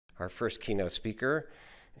our first keynote speaker,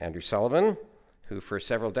 Andrew Sullivan, who for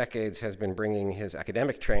several decades has been bringing his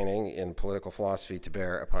academic training in political philosophy to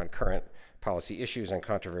bear upon current policy issues and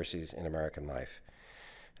controversies in American life.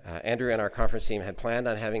 Andrew and our conference team had planned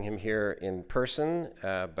on having him here in person,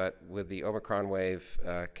 but with the Omicron wave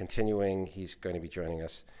continuing, he's going to be joining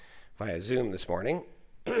us via Zoom this morning.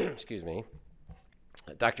 Excuse me.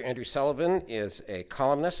 Dr. Andrew Sullivan is a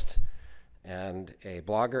columnist and a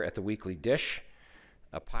blogger at the Weekly Dish,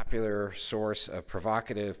 a popular source of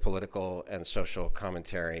provocative political and social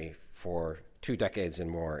commentary for 2 decades and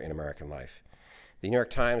more in American life. The New York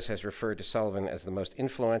Times has referred to Sullivan as the most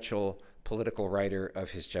influential political writer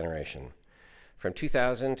of his generation. From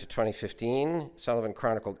 2000 to 2015, Sullivan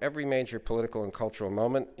chronicled every major political and cultural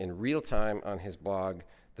moment in real time on his blog,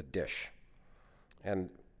 The Dish. And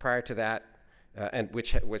prior to that,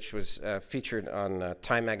 which was featured on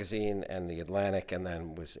Time magazine and The Atlantic, and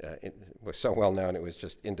then was so well known it was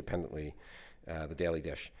just independently the Daily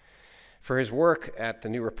Dish. For his work at the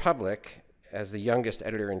New Republic, as the youngest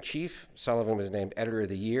editor-in-chief, Sullivan was named Editor of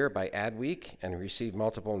the Year by Adweek and received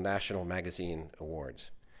multiple national magazine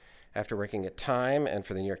awards. After working at Time and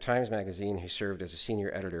for the New York Times Magazine, he served as a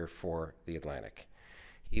senior editor for The Atlantic.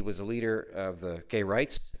 He was a leader of the gay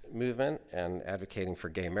rights movement and advocating for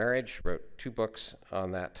gay marriage, wrote 2 books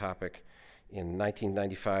on that topic. In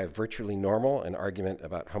 1995, Virtually Normal, an argument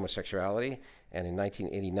about homosexuality, and in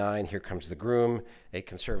 1989, Here Comes the Groom, a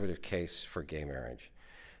conservative case for gay marriage.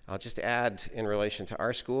 I'll just add, in relation to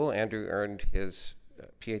our school, Andrew earned his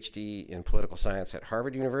PhD in political science at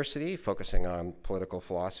Harvard University, focusing on political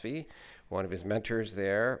philosophy. One of his mentors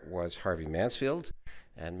there was Harvey Mansfield,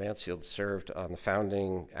 and Mansfield served on the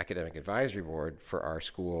founding academic advisory board for our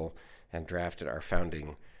school and drafted our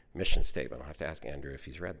founding mission statement. I'll have to ask Andrew if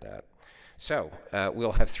he's read that. So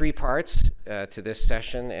we'll have 3 parts to this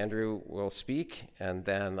session. Andrew will speak, and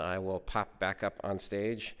then I will pop back up on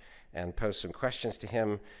stage and pose some questions to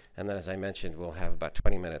him. And then, as I mentioned, we'll have about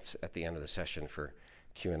 20 minutes at the end of the session for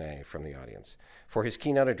Q&A from the audience. For his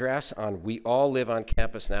keynote address on We All Live on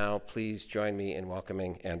Campus Now, please join me in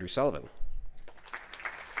welcoming Andrew Sullivan.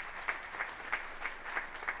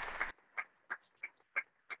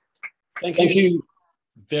 Thank you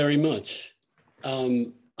very much.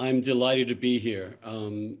 I'm delighted to be here.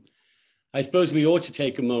 I suppose we ought to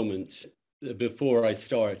take a moment before I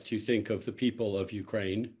start to think of the people of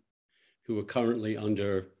Ukraine who are currently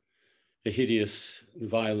under a hideous,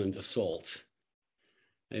 violent assault.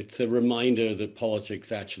 It's a reminder that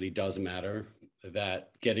politics actually does matter,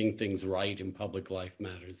 that getting things right in public life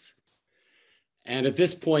matters. And at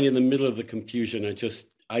this point in the middle of the confusion,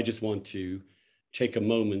 I just want to take a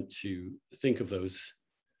moment to think of those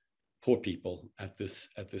poor people at this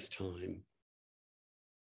time.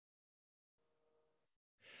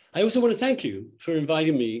 I also want to thank you for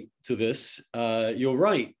inviting me to this. You're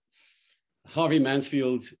right. Harvey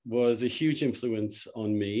Mansfield was a huge influence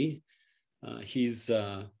on me.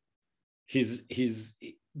 The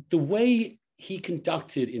way he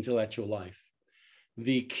conducted intellectual life,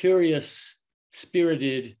 the curious,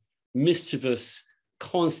 spirited, mischievous,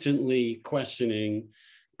 constantly questioning,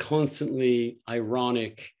 constantly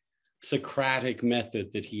ironic, Socratic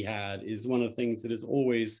method that he had is one of the things that has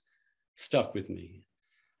always stuck with me.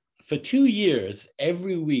 For 2 years,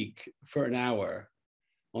 every week for an hour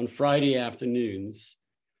on Friday afternoons,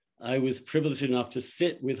 I was privileged enough to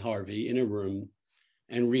sit with Harvey in a room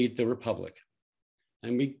and read The Republic.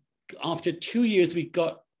 And after 2 years, we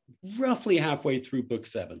got roughly halfway through book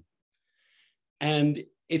 7. And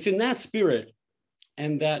it's in that spirit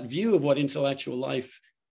and that view of what intellectual life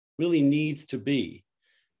really needs to be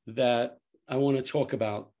that I want to talk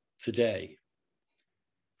about today.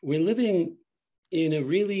 We're living in a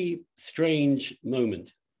really strange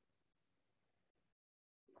moment.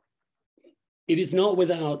 It is not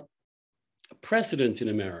without precedent in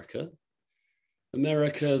America.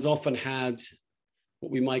 America has often had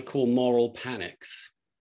what we might call moral panics.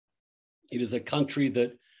 It is a country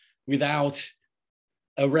that, without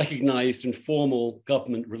a recognized and formal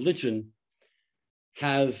government religion,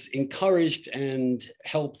 has encouraged and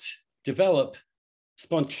helped develop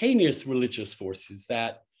spontaneous religious forces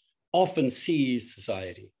that often seize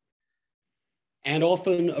society and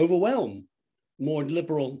often overwhelm more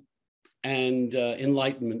liberal and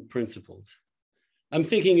Enlightenment principles. I'm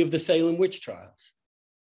thinking of the Salem witch trials.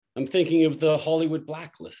 I'm thinking of the Hollywood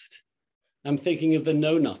blacklist. I'm thinking of the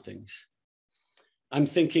know-nothings. I'm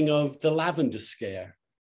thinking of the Lavender Scare.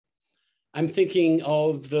 I'm thinking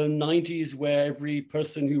of the 90s where every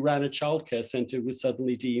person who ran a childcare center was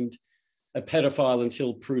suddenly deemed a pedophile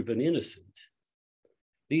until proven innocent.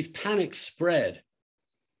 These panics spread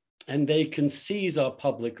and they can seize our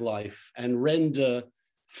public life and render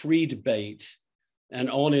free debate and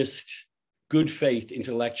honest, good faith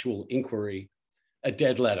intellectual inquiry a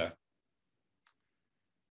dead letter.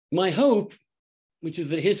 My hope, which is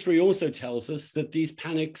that history also tells us, that these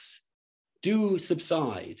panics do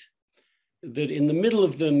subside, that in the middle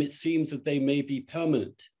of them, it seems that they may be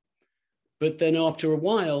permanent. But then after a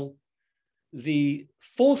while, the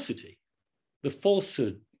falsity, the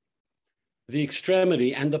falsehood, the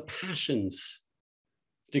extremity, and the passions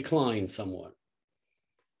decline somewhat.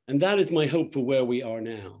 And that is my hope for where we are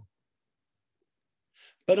now.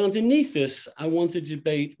 But underneath this, I want to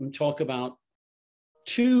debate and talk about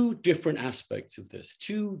two different aspects of this,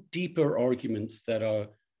 two deeper arguments that are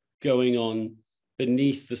going on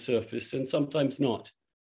beneath the surface and sometimes not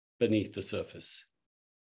beneath the surface.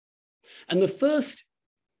 And the first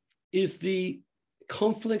is the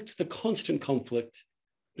conflict, the constant conflict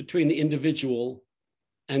between the individual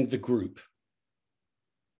and the group.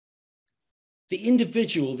 The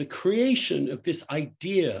individual, the creation of this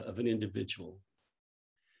idea of an individual,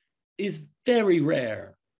 is very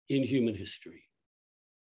rare in human history.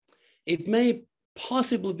 It may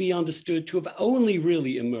possibly be understood to have only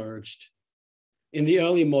really emerged in the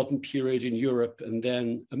early modern period in Europe and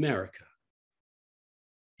then America.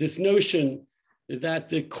 This notion that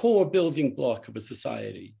the core building block of a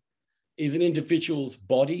society is an individual's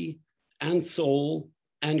body and soul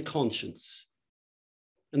and conscience.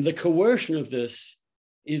 And the coercion of this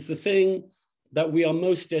is the thing that we are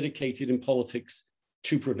most dedicated in politics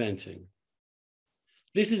to preventing.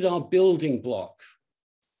 This is our building block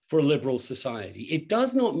for liberal society. It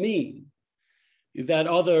does not mean that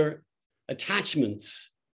other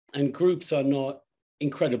attachments and groups are not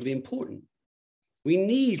incredibly important. We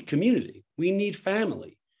need community, we need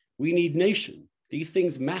family, we need nation. These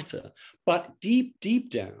things matter. But deep, deep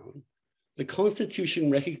down, the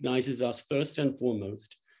Constitution recognizes us first and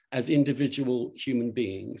foremost as individual human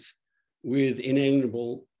beings with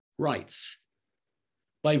inalienable rights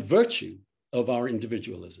by virtue of our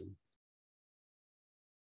individualism.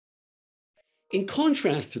 In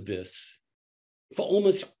contrast to this, for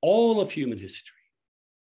almost all of human history,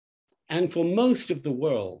 and for most of the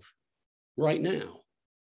world right now,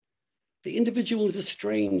 the individual is a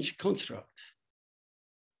strange construct.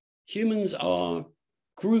 Humans are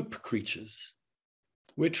group creatures.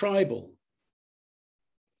 We're tribal.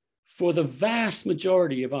 For the vast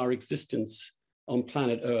majority of our existence on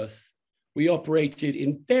planet Earth, we operated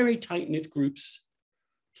in very tight-knit groups,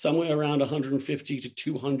 somewhere around 150 to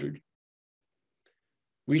 200.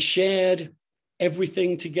 We shared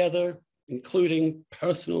everything together, including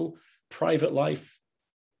personal, private life.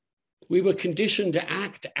 We were conditioned to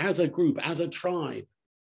act as a group, as a tribe,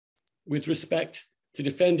 with respect to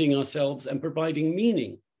defending ourselves and providing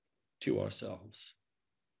meaning to ourselves.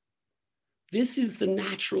 This is the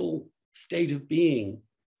natural state of being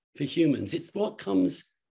for humans. It's what comes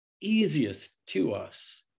easiest to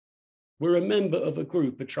us. We're a member of a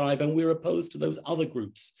group, a tribe, and we're opposed to those other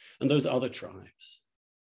groups and those other tribes.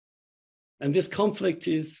 And this conflict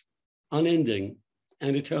is unending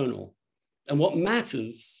and eternal. And what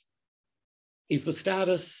matters is the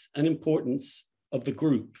status and importance of the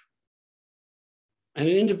group. And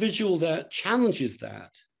an individual that challenges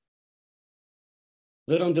that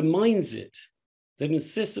undermines it, that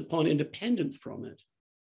insists upon independence from it,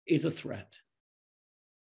 is a threat.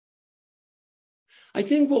 I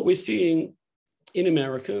think what we're seeing in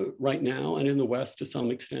America right now and in the West to some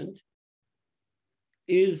extent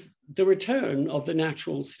is the return of the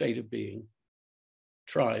natural state of being,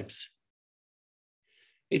 tribes.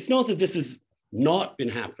 It's not that this has not been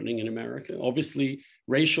happening in America. Obviously,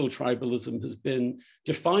 racial tribalism has been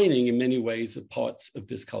defining in many ways of parts of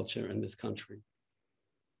this culture and this country.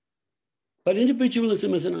 But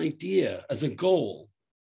individualism as an idea, as a goal,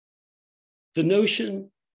 the notion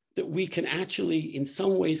that we can actually in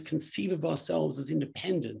some ways conceive of ourselves as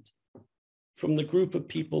independent from the group of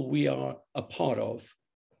people we are a part of,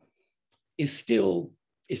 is still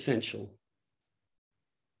essential.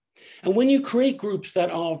 And when you create groups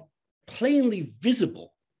that are plainly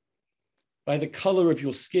visible by the color of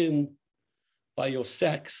your skin, by your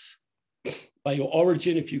sex, by your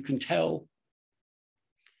origin, if you can tell,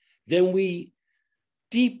 then we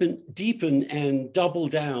deepen and double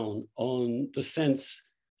down on the sense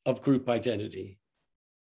of group identity.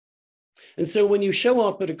 And so when you show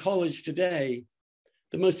up at a college today,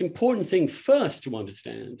 the most important thing first to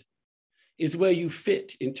understand is where you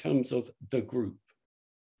fit in terms of the group.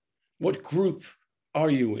 What group are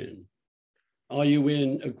you in? Are you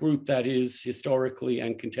in a group that is historically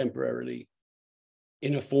and contemporarily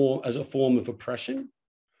as a form of oppression?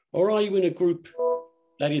 Or are you in a group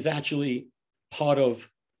that is actually part of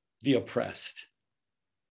the oppressed.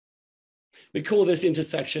 We call this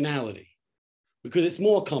intersectionality because it's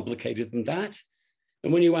more complicated than that.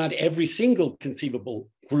 And when you add every single conceivable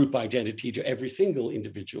group identity to every single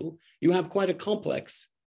individual, you have quite a complex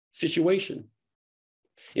situation.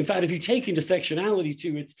 In fact, if you take intersectionality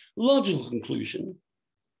to its logical conclusion,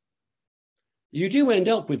 you do end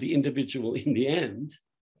up with the individual in the end.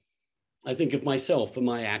 I think of myself, am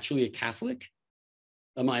I actually a Catholic?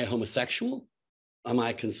 Am I a homosexual? Am I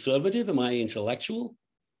a conservative? Am I intellectual?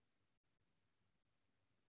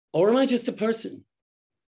 Or am I just a person?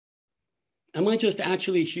 Am I just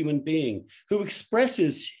actually a human being who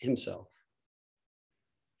expresses himself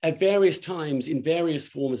at various times in various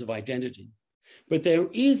forms of identity? But there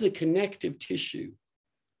is a connective tissue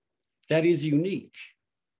that is unique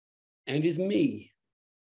and is me.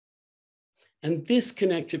 And this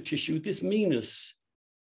connective tissue, this me-ness,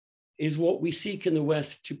 is what we seek in the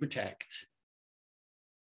West to protect.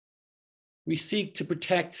 We seek to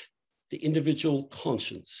protect the individual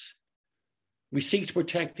conscience. We seek to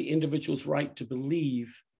protect the individual's right to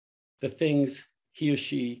believe the things he or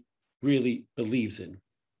she really believes in.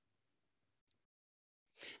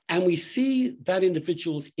 And we see that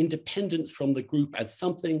individual's independence from the group as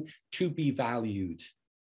something to be valued.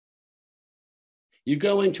 You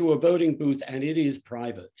go into a voting booth and it is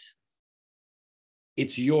private.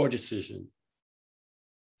 It's your decision.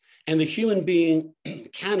 And the human being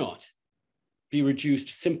cannot be reduced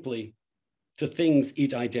simply to things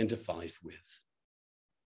it identifies with.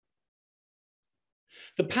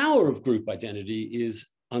 The power of group identity is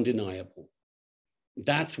undeniable.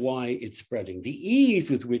 That's why it's spreading. The ease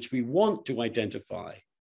with which we want to identify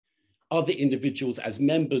other individuals as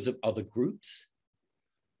members of other groups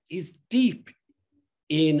is deep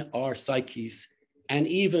in our psyches, and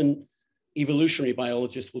even evolutionary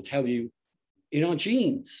biologists will tell you in our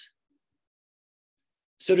genes.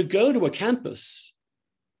 So to go to a campus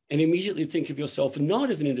and immediately think of yourself not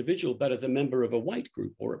as an individual, but as a member of a white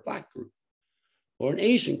group or a Black group or an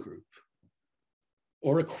Asian group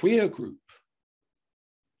or a queer group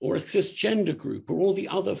or a cisgender group or all the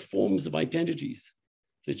other forms of identities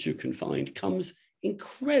that you can find comes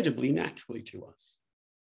incredibly naturally to us.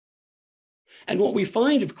 And what we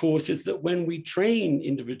find, of course, is that when we train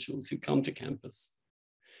individuals who come to campus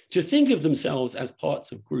to think of themselves as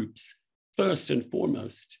parts of groups, first and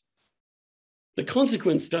foremost, the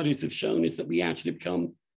consequent studies have shown is that we actually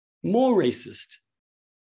become more racist,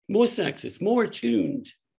 more sexist, more attuned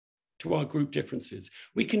to our group differences.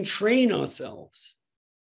 We can train ourselves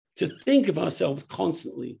to think of ourselves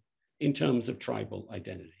constantly in terms of tribal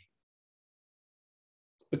identity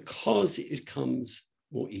because it comes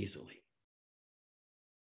more easily.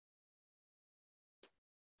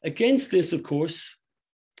 Against this, of course,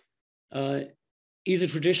 is a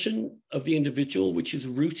tradition of the individual which is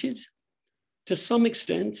rooted to some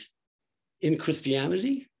extent in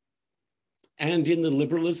Christianity and in the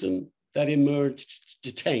liberalism that emerged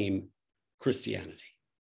to tame Christianity.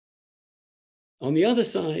 On the other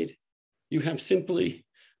side, you have simply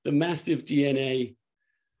the massive DNA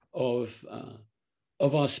of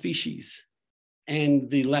our species and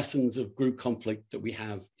the lessons of group conflict that we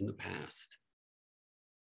have in the past.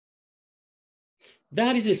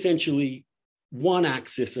 That is essentially one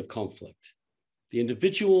axis of conflict, the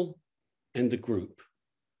individual and the group.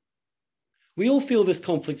 We all feel this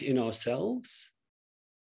conflict in ourselves,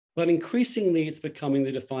 but increasingly it's becoming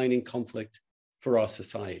the defining conflict for our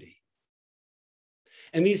society.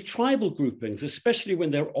 And these tribal groupings, especially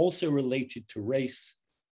when they're also related to race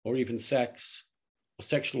or even sex or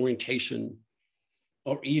sexual orientation,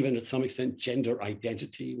 or even at some extent gender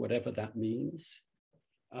identity, whatever that means,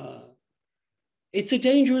 it's a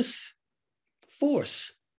dangerous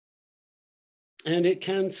force, and it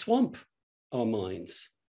can swamp our minds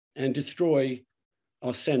and destroy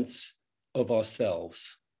our sense of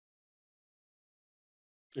ourselves.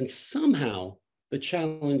 And somehow the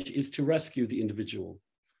challenge is to rescue the individual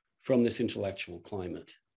from this intellectual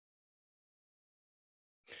climate.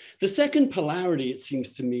 The second polarity, it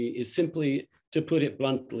seems to me, is simply, to put it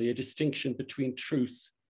bluntly, a distinction between truth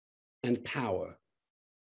and power.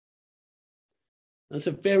 That's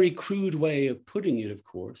a very crude way of putting it, of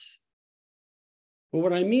course. But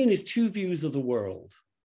what I mean is two views of the world.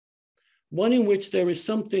 One in which there is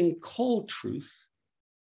something called truth,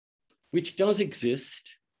 which does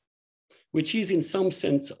exist, which is in some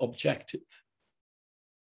sense objective,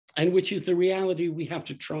 and which is the reality we have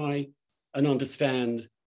to try and understand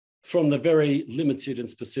from the very limited and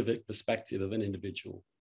specific perspective of an individual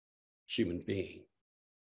human being.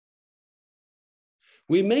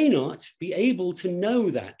 we may not be able to know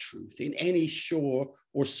that truth in any sure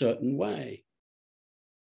or certain way.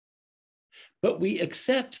 But we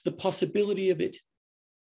accept the possibility of it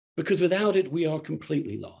because without it, we are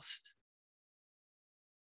completely lost.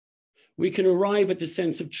 We can arrive at the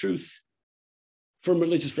sense of truth from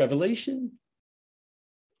religious revelation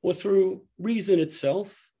or through reason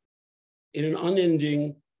itself in an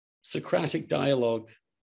unending Socratic dialogue,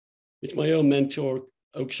 which my own mentor,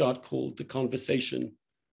 Oakeshott, called the conversation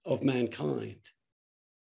of mankind.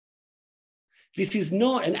 This is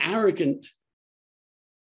not an arrogant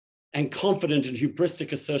and confident and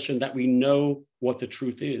hubristic assertion that we know what the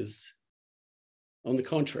truth is. On the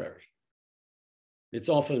contrary, it's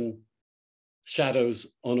often shadows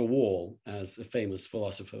on a wall, as a famous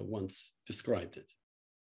philosopher once described it.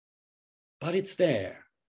 But it's there.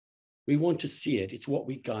 We want to see it. It's what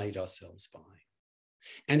we guide ourselves by.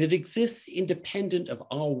 And it exists independent of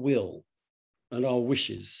our will and our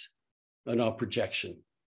wishes and our projection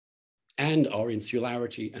and our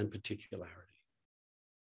insularity and particularity.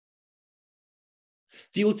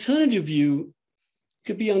 The alternative view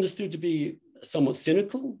could be understood to be somewhat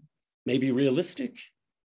cynical, maybe realistic,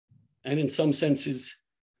 and in some senses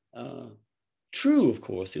true, of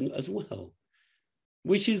course, as well,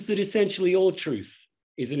 which is that essentially all truth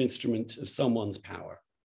is an instrument of someone's power.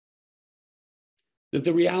 That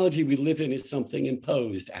the reality we live in is something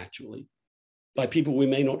imposed, actually, by people we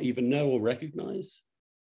may not even know or recognize,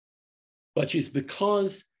 but is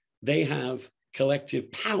because they have collective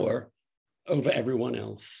power over everyone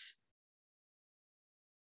else.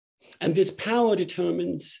 And this power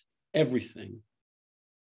determines everything.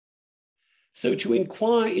 So to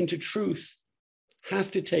inquire into truth has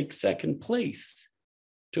to take second place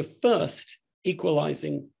to first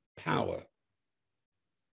equalizing power.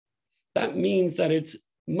 That means that it's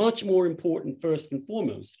much more important, first and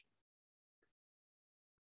foremost,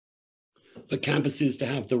 for campuses to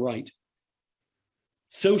have the right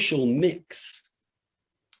social mix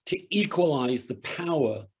to equalize the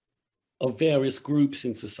power of various groups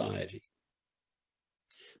in society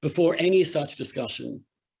before any such discussion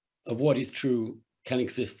of what is true can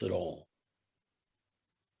exist at all.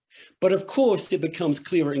 But of course, it becomes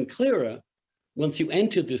clearer and clearer once you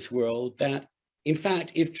enter this world that, in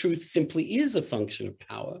fact, if truth simply is a function of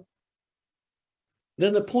power,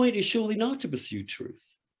 then the point is surely not to pursue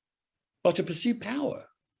truth, but to pursue power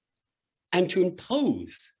and to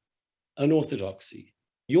impose an orthodoxy,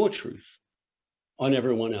 your truth, on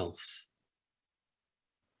everyone else.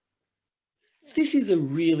 This is a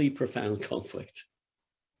really profound conflict.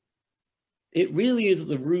 It really is at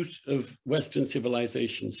the root of Western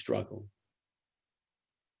civilization's struggle.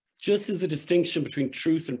 Just as the distinction between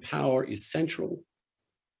truth and power is central,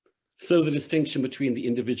 so the distinction between the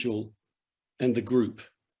individual and the group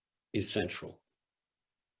is central.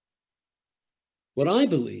 What I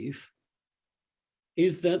believe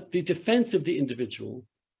is that the defense of the individual,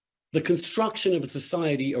 the construction of a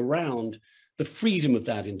society around the freedom of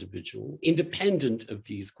that individual, independent of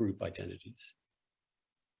these group identities,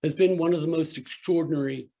 has been one of the most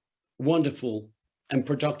extraordinary, wonderful, and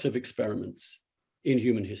productive experiments in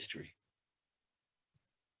human history.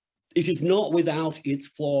 It is not without its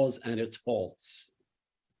flaws and its faults,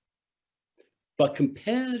 but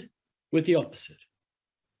compared with the opposite,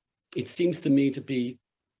 it seems to me to be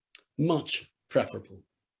much preferable.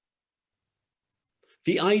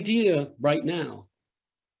 The idea right now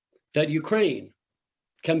that Ukraine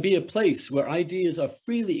can be a place where ideas are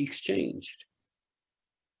freely exchanged,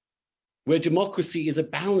 where democracy is a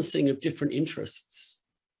balancing of different interests,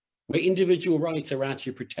 where individual rights are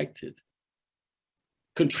actually protected,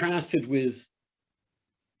 contrasted with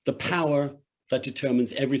the power that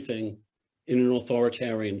determines everything in an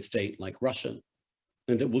authoritarian state like Russia,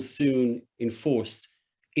 and that will soon enforce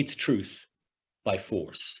its truth by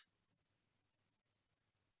force.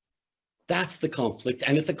 That's the conflict,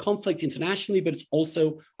 and it's a conflict internationally, but it's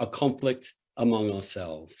also a conflict among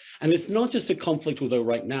ourselves. And it's not just a conflict, although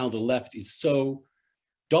right now the left is so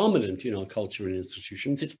dominant in our culture and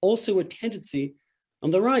institutions, it's also a tendency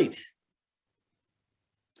on the right.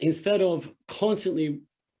 Instead of constantly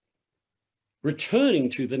returning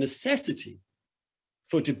to the necessity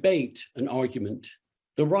for debate and argument,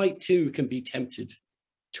 the right too can be tempted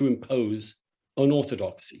to impose an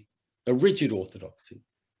orthodoxy, a rigid orthodoxy,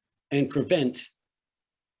 and prevent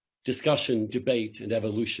discussion, debate, and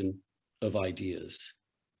evolution of ideas.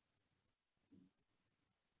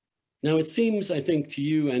 Now, it seems, I think, to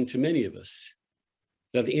you and to many of us,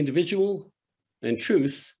 that the individual and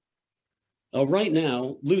truth are right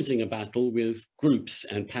now losing a battle with groups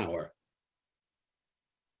and power.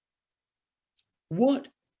 What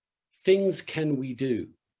things can we do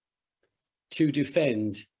to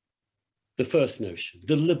defend the first notion,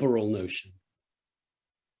 the liberal notion?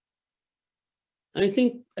 And I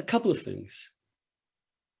think a couple of things.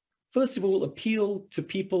 First of all, appeal to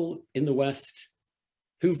people in the West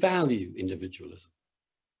who value individualism.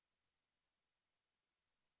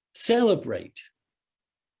 Celebrate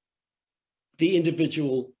the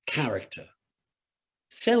individual character.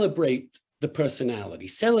 Celebrate the personality.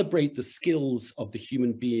 Celebrate the skills of the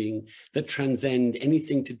human being that transcend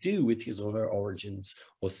anything to do with his or her origins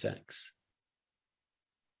or sex.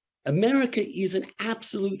 America is an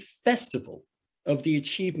absolute festival of the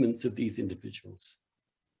achievements of these individuals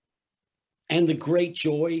and the great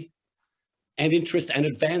joy and interest and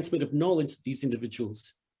advancement of knowledge that these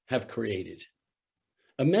individuals have created.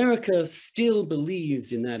 America still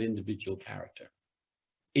believes in that individual character.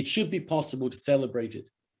 It should be possible to celebrate it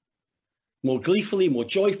more gleefully, more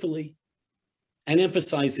joyfully, and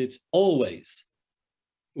emphasize it always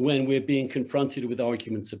when we're being confronted with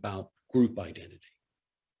arguments about group identity.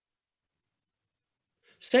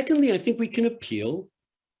 Secondly, I think we can appeal,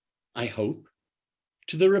 I hope,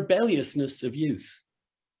 to the rebelliousness of youth.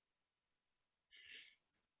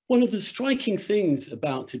 One of the striking things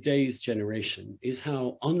about today's generation is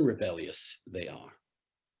how unrebellious they are.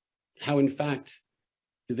 How, in fact,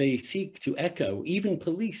 they seek to echo, even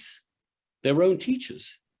police, their own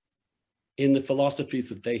teachers in the philosophies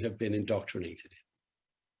that they have been indoctrinated in.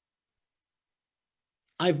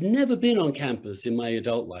 I've never been on campus in my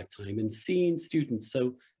adult lifetime and seen students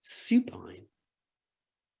so supine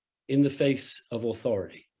in the face of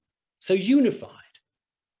authority, so unified.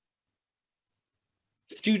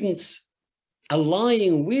 Students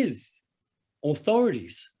allying with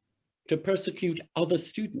authorities to persecute other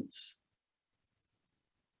students.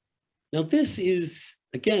 Now, this is,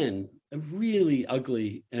 again, a really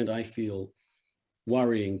ugly and I feel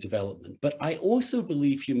worrying development. But I also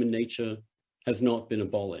believe human nature has not been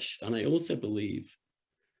abolished. And I also believe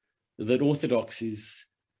that orthodoxies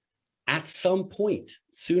at some point,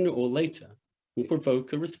 sooner or later, will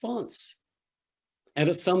provoke a response. And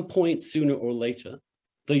at some point, sooner or later,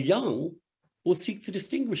 the young will seek to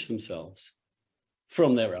distinguish themselves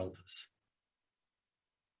from their elders.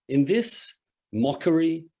 In this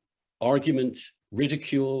mockery, argument,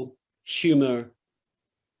 ridicule, humor,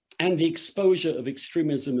 and the exposure of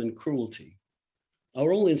extremism and cruelty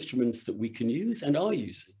are all instruments that we can use and are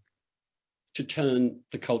using to turn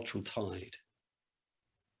the cultural tide.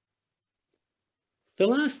 The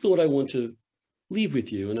last thought I want to leave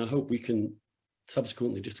with you, and I hope we can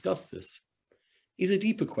subsequently discuss this, is a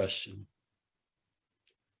deeper question.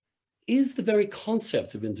 Is the very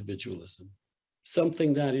concept of individualism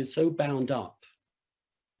something that is so bound up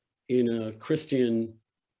in a Christian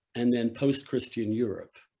and then post-Christian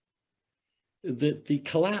Europe that the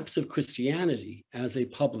collapse of Christianity as a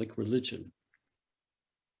public religion,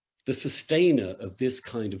 the sustainer of this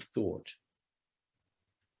kind of thought,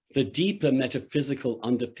 the deeper metaphysical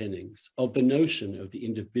underpinnings of the notion of the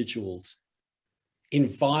individual's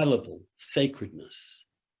inviolable sacredness,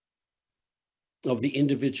 of the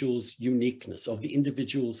individual's uniqueness, of the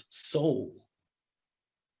individual's soul.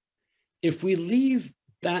 If we leave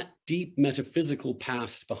that deep metaphysical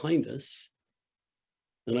past behind us,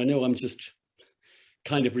 and I know I'm just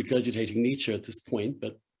kind of regurgitating Nietzsche at this point,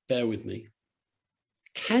 but bear with me,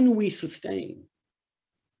 can we sustain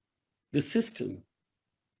the system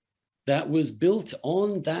that was built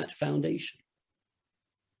on that foundation?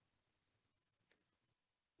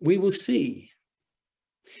 We will see.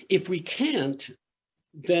 If we can't,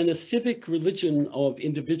 then a civic religion of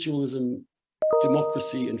individualism,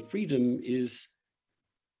 democracy, and freedom is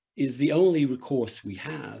the only recourse we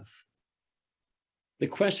have. The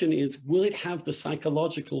question is, will it have the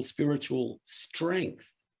psychological, spiritual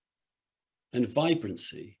strength and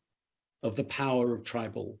vibrancy of the power of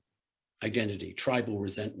tribal identity, tribal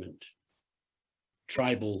resentment,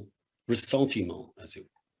 tribal ressentiment,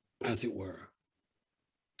 as it were?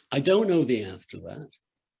 I don't know the answer to that.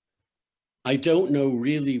 I don't know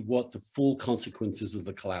really what the full consequences of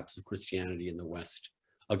the collapse of Christianity in the West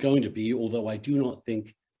are going to be, although I do not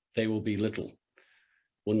think they will be little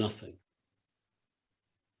or nothing.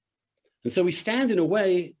 And so we stand in a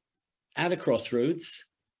way at a crossroads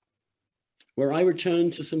where I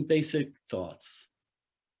return to some basic thoughts.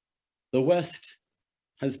 The West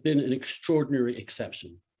has been an extraordinary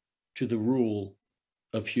exception to the rule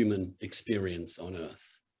of human experience on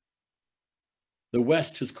Earth. The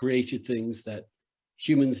West has created things that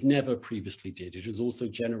humans never previously did. It has also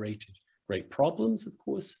generated great problems, of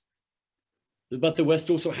course, but the West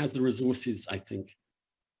also has the resources, I think,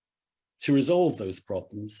 to resolve those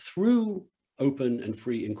problems through open and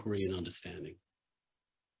free inquiry and understanding.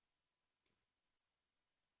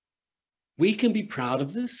 We can be proud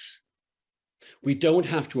of this. We don't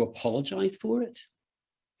have to apologize for it.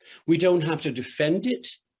 We don't have to defend it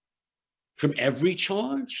from every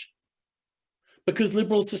charge, because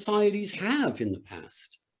liberal societies have in the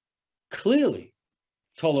past clearly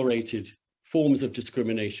tolerated forms of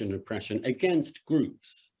discrimination and oppression against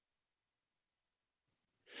groups.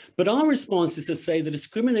 But our response is to say that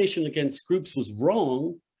discrimination against groups was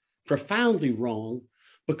wrong, profoundly wrong,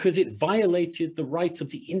 because it violated the rights of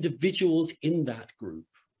the individuals in that group,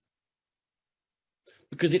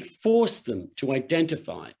 because it forced them to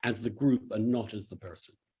identify as the group and not as the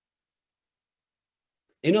person.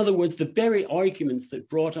 In other words, the very arguments that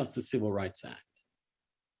brought us the Civil Rights Act,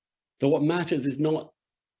 that what matters is not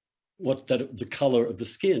the color of the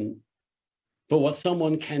skin, but what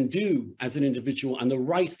someone can do as an individual and the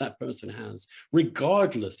rights that person has,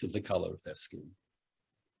 regardless of the color of their skin.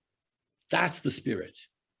 That's the spirit.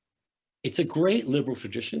 It's a great liberal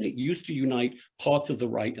tradition. It used to unite parts of the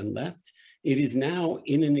right and left. It is now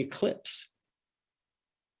in an eclipse.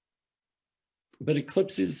 But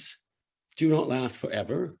eclipses do not last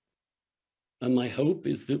forever. And my hope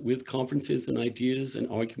is that with conferences and ideas and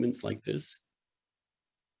arguments like this,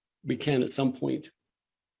 we can at some point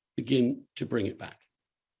begin to bring it back.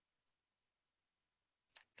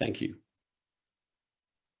 Thank you.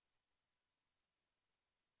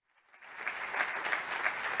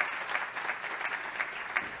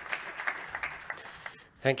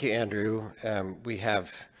 Thank you, Andrew.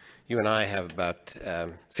 You and I have about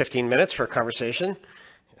 15 minutes for a conversation.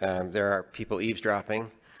 There are people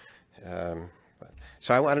eavesdropping.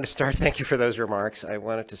 So I wanted to start, thank you for those remarks. I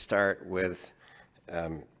wanted to start with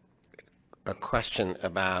a question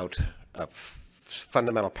about a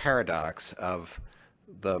fundamental paradox of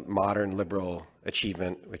the modern liberal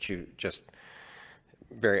achievement, which you just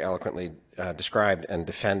very eloquently described and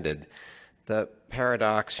defended. The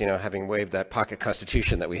paradox, having waived that pocket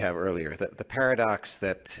constitution that we have earlier, the paradox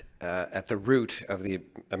that at the root of the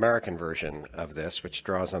American version of this, which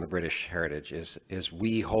draws on the British heritage, is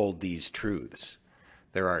we hold these truths.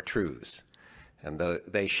 There are truths, and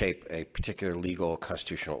they shape a particular legal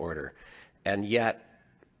constitutional order. And yet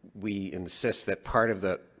we insist that part of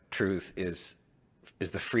the truth is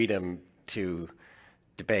the freedom to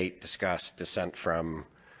debate, discuss, dissent from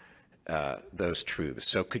those truths.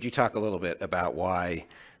 So could you talk a little bit about why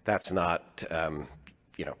that's not,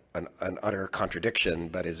 an utter contradiction,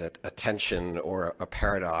 but is it a tension or a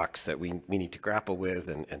paradox that we need to grapple with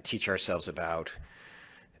and teach ourselves about?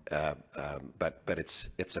 But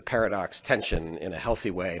it's a paradox tension in a healthy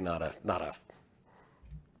way, not a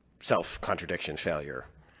self-contradiction failure.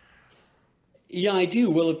 Yeah, I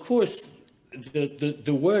do. Well, of course,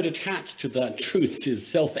 the word attached to that truth is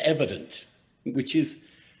self-evident, which is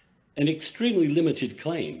an extremely limited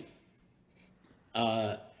claim.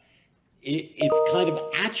 It's kind of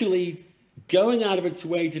actually going out of its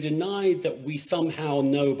way to deny that we somehow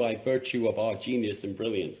know by virtue of our genius and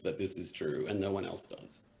brilliance that this is true and no one else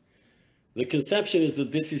does. The conception is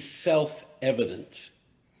that this is self-evident.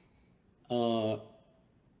 And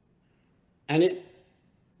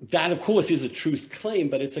that, of course, is a truth claim,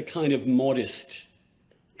 but it's a kind of modest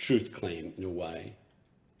truth claim in a way.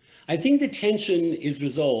 I think the tension is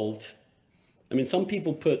resolved. I mean, some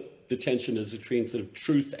people put the tension as between sort of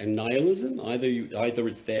truth and nihilism. Either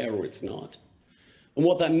it's there or it's not. And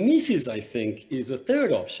what that misses, I think, is a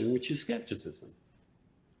third option, which is skepticism,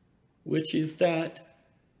 which is that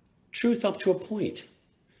truth up to a point.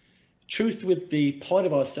 Truth with the part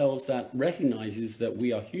of ourselves that recognizes that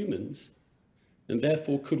we are humans and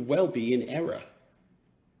therefore could well be in error.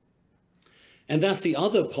 And that's the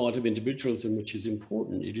other part of individualism which is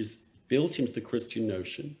important. It is built into the Christian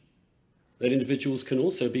notion that individuals can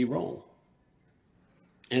also be wrong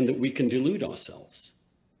and that we can delude ourselves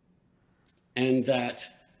and that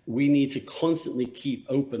we need to constantly keep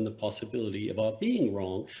open the possibility of our being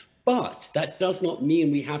wrong. But that does not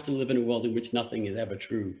mean we have to live in a world in which nothing is ever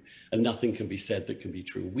true and nothing can be said that can be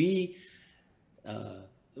true.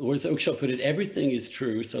 Or as Oakeshott put it, everything is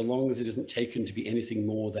true so long as it isn't taken to be anything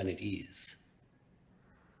more than it is.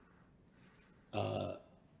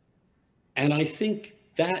 And I think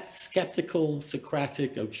that skeptical,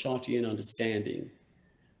 Socratic, Oakeshottian understanding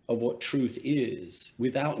of what truth is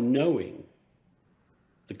without knowing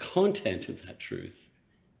the content of that truth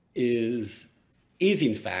is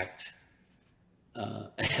in fact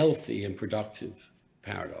a healthy and productive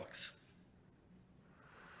paradox.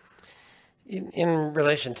 In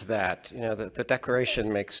relation to that, the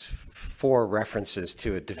Declaration makes 4 references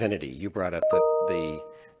to a divinity. You brought up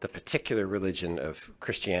the the particular religion of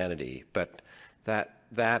Christianity, but that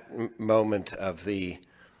moment of the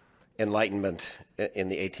Enlightenment in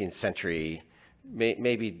the 18th century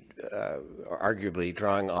maybe arguably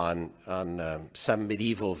drawing on some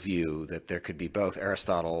medieval view that there could be both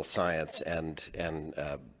Aristotle science and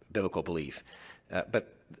biblical belief,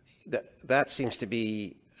 but that seems to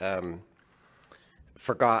be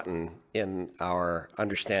forgotten in our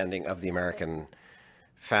understanding of the American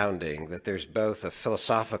founding, that there's both a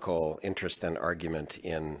philosophical interest and argument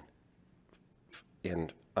in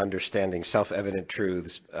understanding self-evident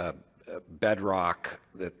truths, bedrock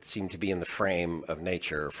that seem to be in the frame of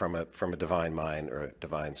nature from a divine mind or a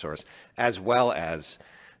divine source, as well as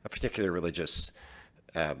a particular religious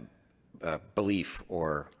belief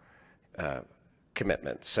or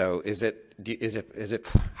commitment. So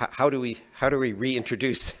how do we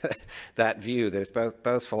reintroduce that view that it's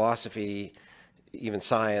both philosophy, even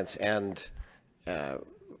science, and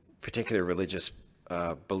particular religious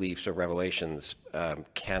beliefs or revelations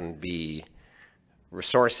can be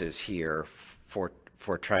resources here for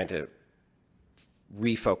trying to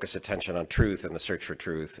refocus attention on truth and the search for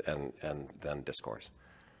truth and then discourse?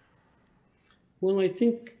 Well, I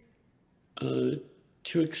think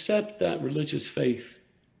to accept that religious faith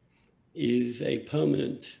is a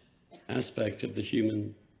permanent aspect of the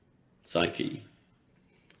human psyche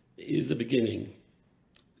is a beginning.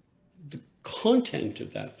 The content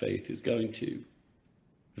of that faith is going to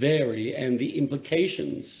vary, and the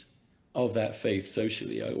implications of that faith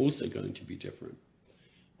socially are also going to be different.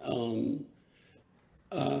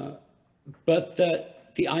 But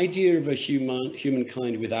that the idea of a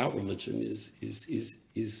humankind without religion is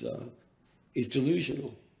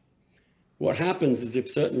delusional. What happens is if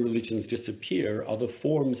certain religions disappear, other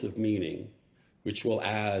forms of meaning, which will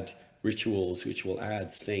add rituals, which will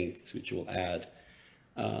add saints, which will add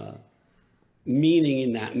meaning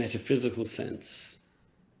in that metaphysical sense,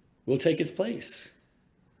 will take its place.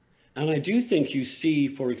 And I do think you see,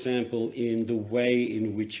 for example, in the way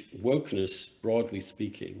in which wokeness, broadly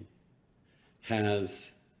speaking,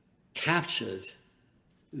 has captured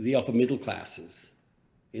the upper middle classes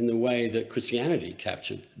in the way that Christianity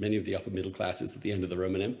captured many of the upper middle classes at the end of the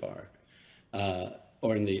Roman Empire,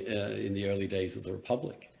 or in the early days of the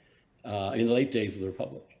Republic, in the late days of the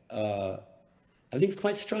Republic. I think it's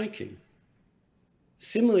quite striking.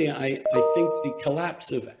 Similarly, I think the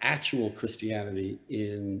collapse of actual Christianity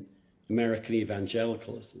in American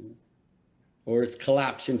evangelicalism, or its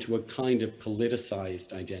collapse into a kind of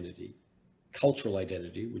politicized identity, cultural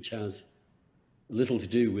identity, which has little to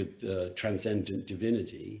do with transcendent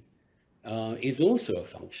divinity, is also a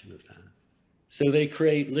function of that. So they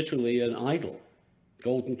create literally an idol,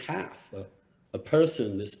 golden calf, a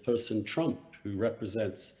person, this person Trump, who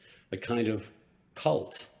represents a kind of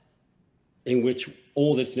cult in which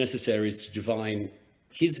all that's necessary is to divine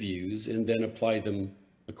his views and then apply them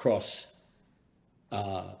across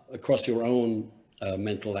your own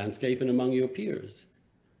mental landscape and among your peers.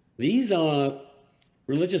 These are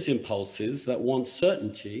religious impulses that want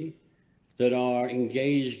certainty, that are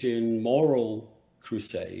engaged in moral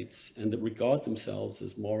crusades, and that regard themselves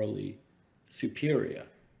as morally superior.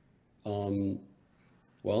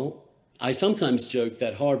 Well, I sometimes joke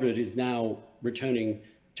that Harvard is now returning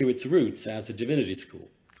to its roots as a divinity school,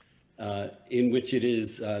 in which it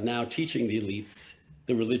is now teaching the elites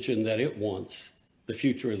the religion that it wants the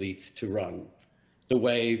future elites to run, the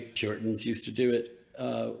way Puritans used to do it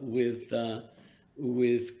with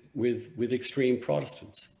extreme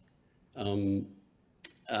Protestants. And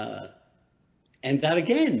that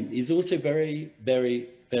again is also very, very,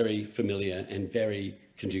 very familiar and very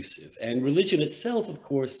conducive. And religion itself, of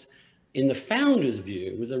course, in the founder's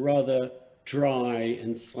view, was a rather dry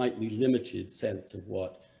and slightly limited sense of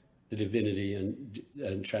what the divinity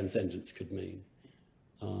and transcendence could mean.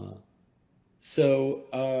 So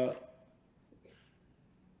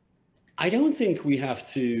I don't think we have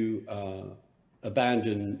to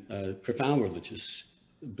abandon profound religious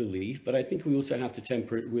belief, but I think we also have to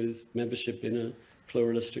temper it with membership in a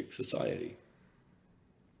pluralistic society.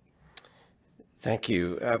 Thank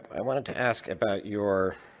you. I wanted to ask about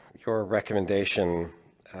your recommendation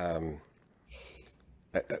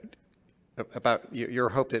about your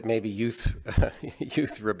hope that maybe youth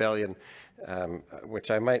rebellion,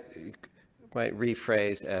 which I might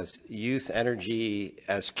rephrase as youth energy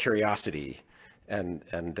as curiosity and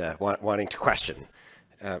wanting to question.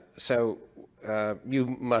 So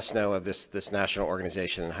you must know of this national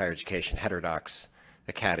organization in higher education, Heterodox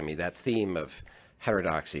Academy, that theme of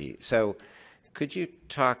heterodoxy. So could you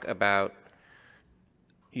talk about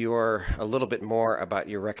a little bit more about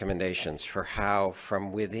your recommendations for how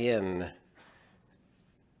from within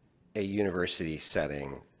a university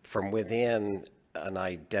setting from within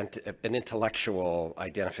an intellectual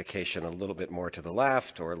identification a little bit more to the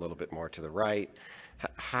left or a little bit more to the right,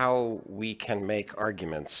 how we can make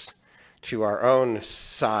arguments to our own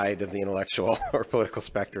side of the intellectual or political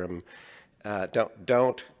spectrum.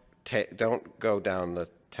 Don't go down the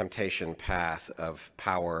temptation path of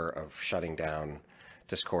power, of shutting down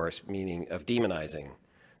discourse, meaning of demonizing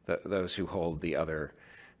those who hold the other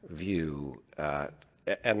view,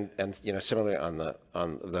 and similarly on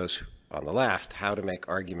those on the left, how to make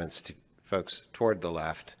arguments to folks toward the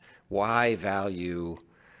left, why value,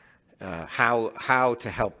 how to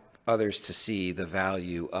help others to see the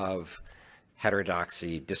value of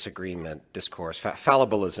heterodoxy, disagreement, discourse,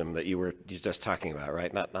 fallibilism that you were just talking about,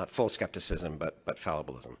 right? Not full skepticism, but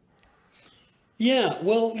fallibilism. Yeah,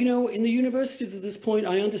 well, in the universities at this point,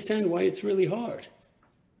 I understand why it's really hard,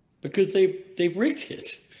 because they've rigged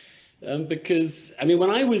it. Because I mean, when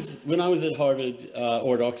I was at Harvard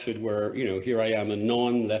or at Oxford, where here I am, a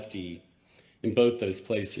non-lefty in both those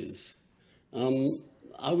places,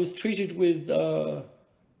 I was treated with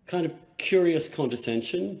kind of curious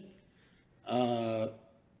condescension.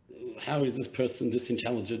 How is this person this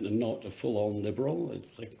intelligent and not a full-on liberal?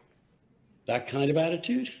 It's like that kind of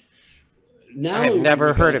attitude. Now I've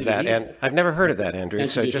never heard of that, and I've never heard of that, Andrew.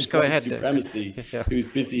 So just go ahead. Supremacy, yeah. Who's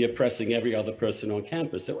busy oppressing every other person on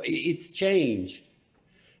campus. So it's changed.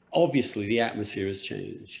 Obviously, the atmosphere has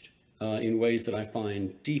changed in ways that I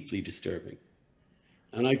find deeply disturbing.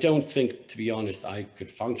 And I don't think, to be honest, I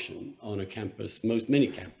could function on a campus, many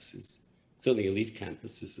campuses, certainly elite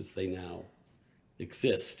campuses as they now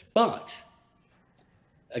exist. But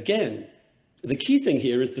again, the key thing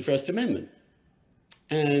here is the First Amendment.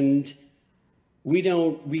 And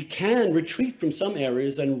we can retreat from some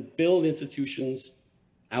areas and build institutions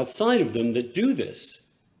outside of them that do this.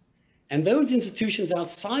 And those institutions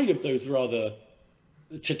outside of those rather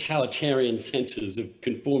totalitarian centers of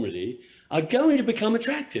conformity are going to become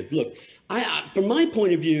attractive. Look, from my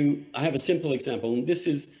point of view, I have a simple example, and this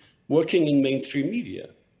is working in mainstream media,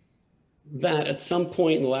 that at some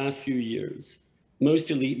point in the last few years, most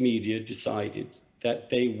elite media decided that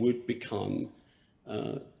they would become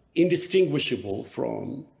indistinguishable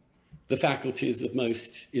from the faculties of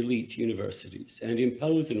most elite universities and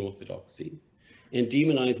impose an orthodoxy and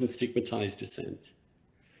demonize and stigmatize dissent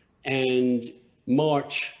and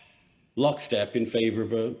march lockstep in favor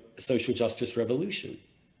of a social justice revolution.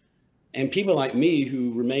 And people like me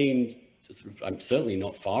who remained, I'm certainly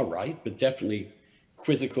not far right, but definitely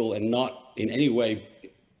quizzical and not in any way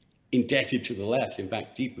indebted to the left, in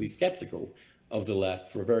fact, deeply skeptical of the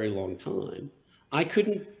left for a very long time, I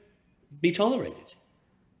couldn't be tolerated.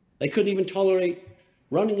 They couldn't even tolerate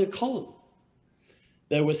running a column.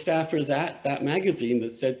 There were staffers at that magazine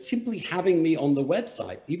that said simply having me on the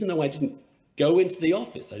website, even though I didn't go into the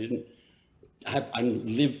office, I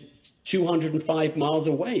live 205 miles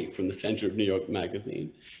away from the center of New York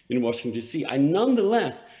Magazine in Washington, D.C.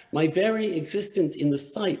 Nonetheless, my very existence in the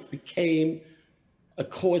site became a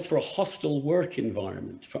cause for a hostile work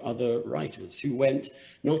environment for other writers who went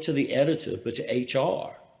not to the editor, but to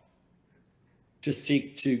HR to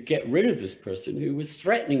seek to get rid of this person who was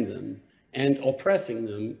threatening them and oppressing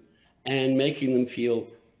them and making them feel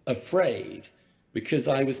afraid because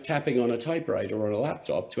I was tapping on a typewriter or on a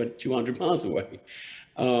laptop 200 miles away.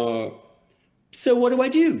 So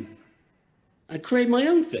what do? I create my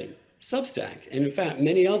own thing, Substack. And in fact,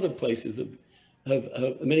 many other places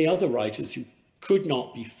many other writers who could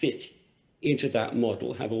not be fit into that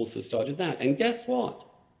model have also started that. And guess what?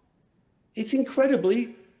 It's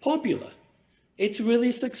incredibly popular. It's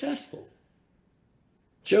really successful.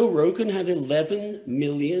 Joe Rogan has 11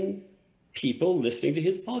 million people listening to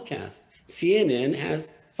his podcast. CNN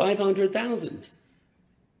has 500,000.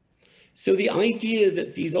 So the idea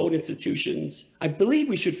that these old institutions, I believe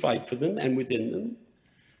we should fight for them and within them,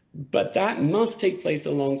 but that must take place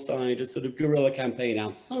alongside a sort of guerrilla campaign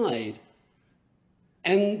outside.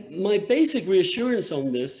 And my basic reassurance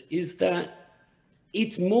on this is that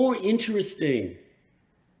it's more interesting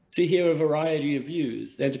to hear a variety of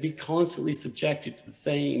views than to be constantly subjected to the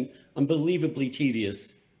same unbelievably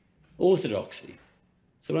tedious orthodoxy.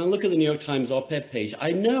 So when I look at the New York Times op-ed page,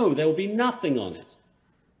 I know there will be nothing on it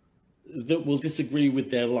that will disagree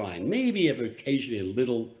with their line. Maybe occasionally a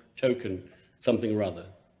little token, something or other.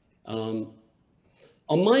 On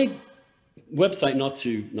my website, not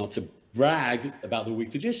to brag about the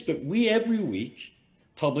weekly dish, but we every week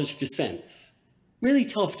publish dissents, really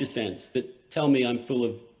tough dissents that tell me I'm full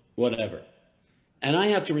of whatever. And I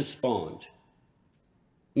have to respond.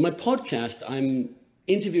 In my podcast, I'm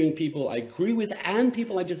interviewing people I agree with and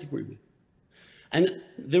people I disagree with. And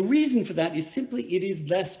the reason for that is simply it is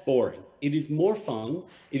less boring. It is more fun.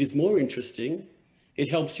 It is more interesting. It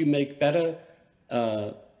helps you make better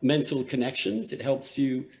mental connections. It helps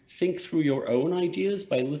you think through your own ideas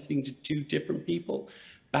by listening to two different people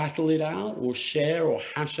battle it out or share or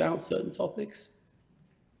hash out certain topics.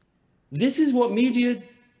 This is what media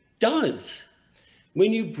does.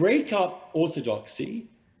 When you break up orthodoxy,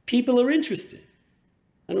 people are interested.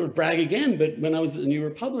 I don't want to brag again, but when I was a New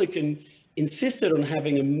Republican, insisted on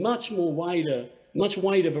having a much wider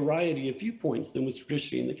variety of viewpoints than was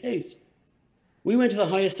traditionally the case. We went to the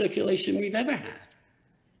highest circulation we've ever had.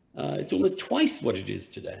 It's almost twice what it is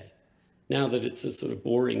today, now that it's a sort of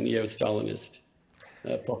boring neo-Stalinist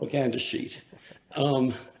propaganda sheet.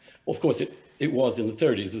 Of course, it was in the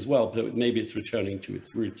 30s as well, but maybe it's returning to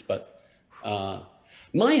its roots. But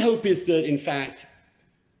my hope is that, in fact,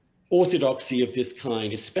 orthodoxy of this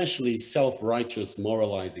kind, especially self-righteous,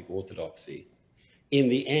 moralizing orthodoxy, in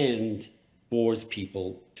the end, bores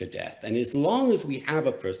people to death. And as long as we have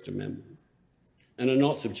a First Amendment and are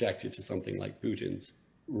not subjected to something like Putin's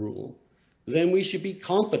rule, then we should be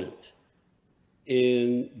confident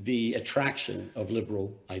in the attraction of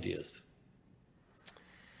liberal ideas.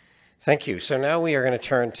 Thank you. So now we are going to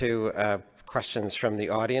turn to questions from the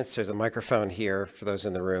audience. There's a microphone here for those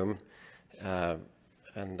in the room.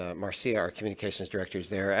 And Marcia, our communications director, is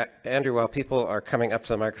there. Andrew, while people are coming up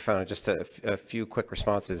to the microphone, just a few quick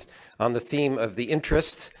responses. On the theme of the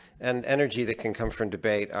interest and energy that can come from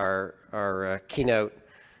debate, our keynote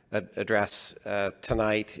address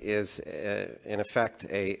tonight is, in effect,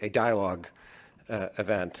 a dialogue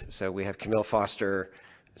event. So we have Camille Foster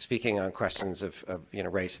speaking on questions of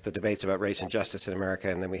race, the debates about race and justice in America,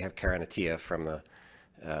 and then we have Karen Attia from the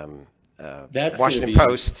Washington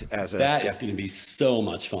Post as a... That is going to be so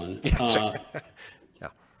much fun.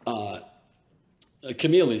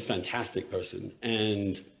 Camille is a fantastic person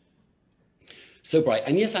and so bright.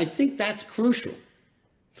 And yes, I think that's crucial.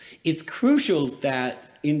 It's crucial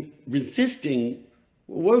that in resisting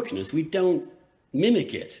wokeness, we don't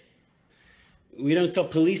mimic it. We don't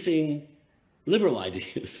stop policing liberal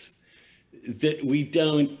ideas. That we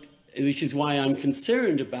don't, which is why I'm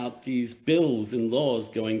concerned about these bills and laws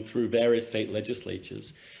going through various state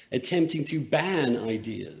legislatures, attempting to ban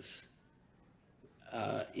ideas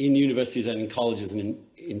in universities and in colleges and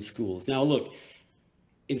in schools. Now, look,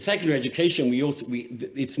 in secondary education,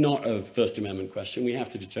 it's not a First Amendment question. We have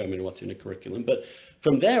to determine what's in a curriculum. But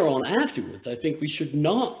from there on afterwards, I think we should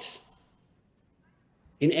not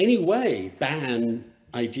in any way ban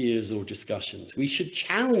ideas or discussions. We should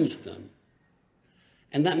challenge them.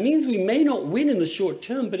 And that means we may not win in the short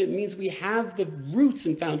term, but it means we have the roots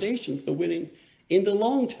and foundations for winning in the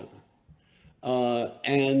long term.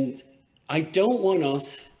 And I don't want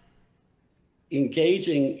us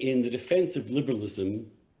engaging in the defense of liberalism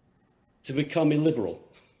to become illiberal,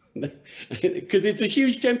 because it's a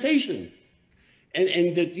huge temptation.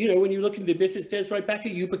 And that, when you look into the business stares right back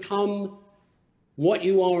at you, become what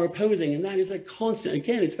you are opposing. And that is a constant,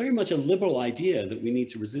 again, it's very much a liberal idea that we need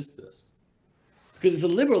to resist this. Because it's a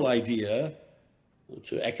liberal idea,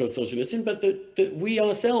 to echo Solzhenitsyn, but that we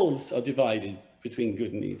ourselves are divided between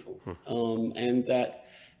good and evil. And that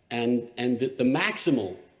the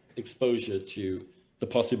maximal exposure to the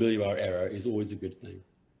possibility of our error is always a good thing.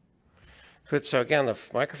 Good. So again, the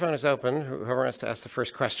microphone is open. Whoever wants to ask the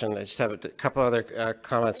first question. I just have a couple other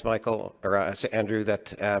comments, Michael, or Andrew,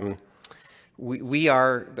 that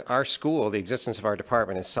our school, the existence of our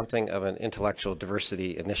department, is something of an intellectual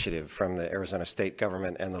diversity initiative from the Arizona State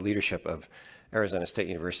government and the leadership of Arizona State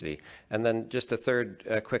University. And then just a third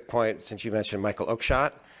quick point, since you mentioned Michael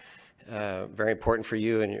Oakeshott, very important for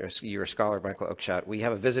you, and you're a scholar, Michael Oakeshott. We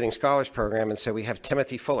have a visiting scholars program, and so we have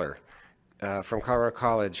Timothy Fuller from Colorado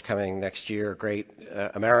College coming next year, a great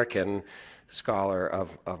American scholar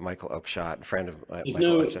of Michael Oakeshott, a friend of Michael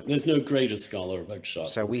Oakeshott. There's no greater scholar of Oakeshott.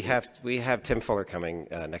 So we have Tim Fuller coming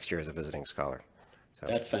next year as a visiting scholar. So,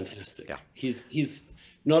 that's fantastic. Yeah. He's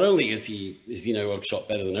not only is he Oakeshott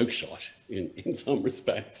better than Oakeshott in some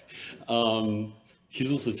respects,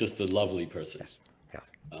 he's also just a lovely person. Yes.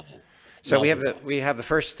 Yeah. So we have the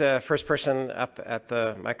first person up at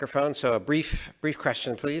the microphone. So a brief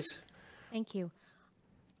question, please. Thank you.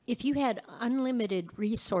 If you had unlimited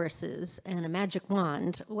resources and a magic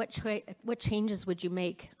wand, what changes would you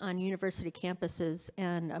make on university campuses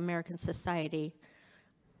and American society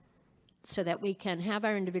so that we can have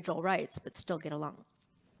our individual rights but still get along?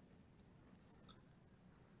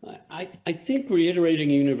 I think reiterating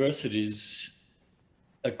universities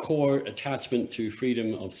a core attachment to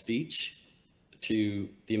freedom of speech, to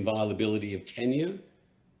the inviolability of tenure,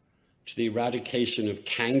 to the eradication of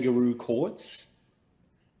kangaroo courts,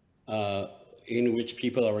 in which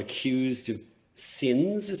people are accused of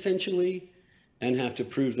sins, essentially, and have to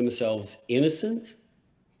prove themselves innocent.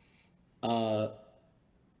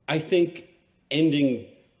 I think ending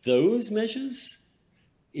those measures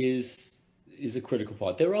is a critical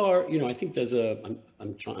part. There are, I think there's I'm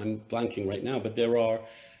blanking right now, but there are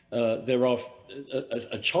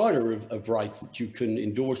a charter of rights that you can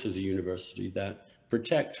endorse as a university that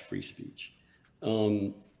protect free speech.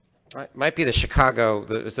 Might be the Chicago,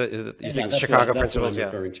 you think the Chicago principles?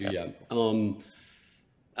 That's what I'm referring to, yeah.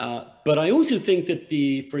 But I also think that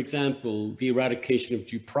for example, the eradication of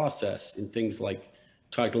due process in things like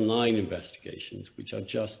Title IX investigations, which are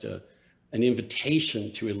just an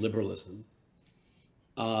invitation to illiberalism,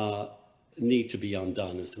 need to be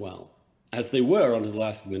undone as well, as they were under the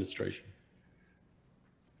last administration.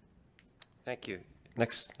 Thank you.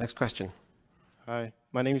 Next question. Hi,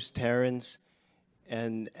 my name is Terrence,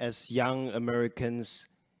 and as young Americans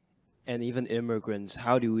and even immigrants,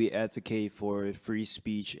 how do we advocate for free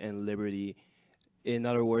speech and liberty? In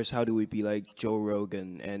other words, how do we be like Joe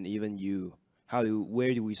Rogan and even you?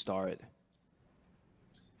 Where do we start?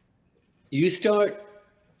 You start,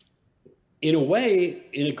 in a way,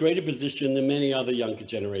 in a greater position than many other younger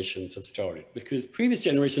generations have started, because previous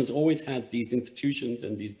generations always had these institutions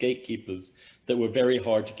and these gatekeepers that were very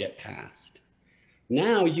hard to get past.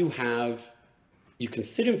 Now you can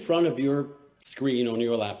sit in front of your screen on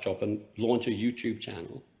your laptop and launch a YouTube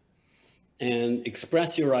channel and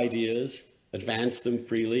express your ideas, advance them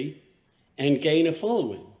freely, and gain a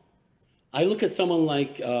following. I look at someone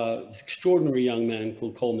like this extraordinary young man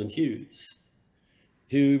called Coleman Hughes,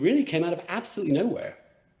 who really came out of absolutely nowhere,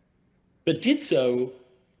 but did so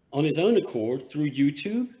on his own accord through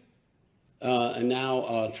YouTube and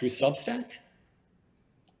now through Substack.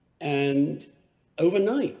 And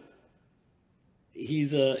overnight,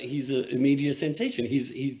 he's a media sensation.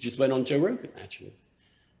 He just went on Joe Rogan, actually.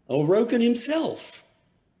 Or Rogan himself.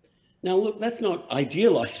 Now, look, let's not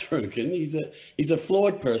idealize Rogan. He's a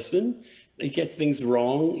flawed person. He gets things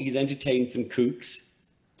wrong. He's entertained some kooks.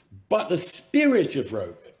 But the spirit of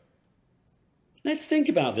Rogan, let's think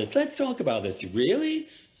about this. Let's talk about this. Really?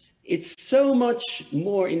 It's so much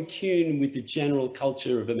more in tune with the general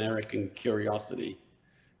culture of American curiosity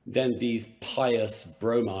than these pious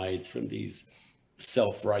bromides from these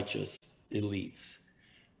self-righteous elites.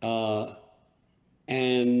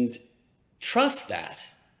 And trust that.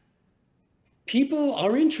 People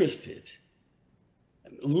are interested.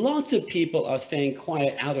 Lots of people are staying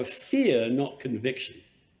quiet out of fear, not conviction.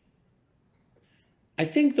 I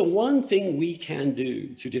think the one thing we can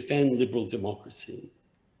do to defend liberal democracy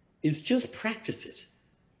is just practice it.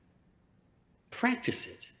 Practice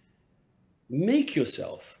it. Make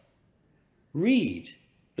yourself read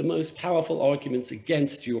the most powerful arguments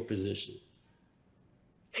against your position.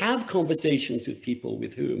 Have conversations with people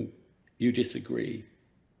with whom you disagree.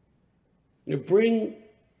 Bring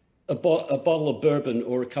a bottle of bourbon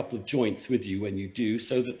or a couple of joints with you when you do,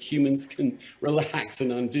 so that humans can relax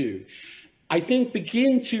and undo. I think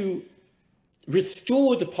begin to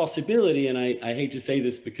restore the possibility, and I hate to say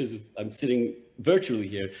this because I'm sitting virtually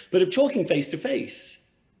here, but of talking face to face.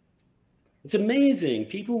 It's amazing.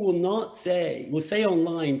 People will say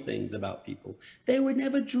online things about people they would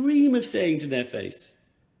never dream of saying to their face.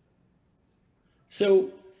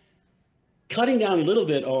 So cutting down a little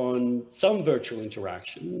bit on some virtual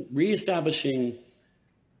interaction, reestablishing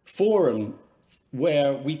forums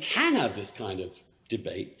where we can have this kind of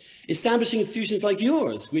debate, establishing institutions like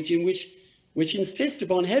yours, which insist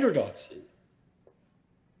upon heterodoxy.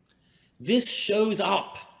 This shows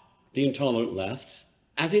up the intolerant left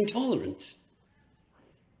as intolerant.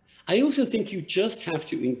 I also think you just have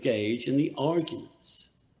to engage in the arguments.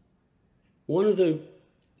 One of the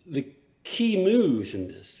key moves in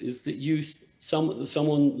this is that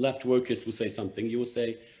someone left wokist will say something, you will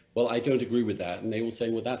say, well, I don't agree with that. And they will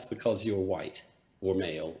say, well, that's because you're white or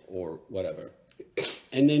male or whatever.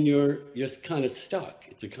 And then you're kind of stuck.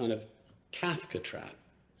 It's a kind of Kafka trap.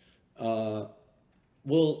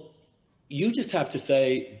 Well, you just have to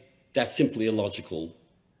say, that's simply a logical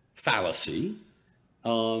fallacy.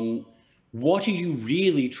 What are you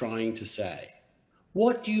really trying to say?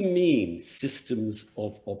 What do you mean systems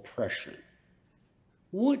of oppression?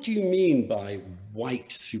 What do you mean by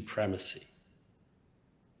white supremacy?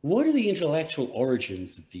 What are the intellectual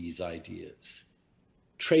origins of these ideas?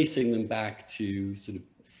 Tracing them back to sort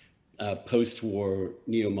of post-war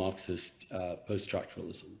neo-Marxist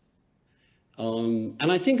post-structuralism.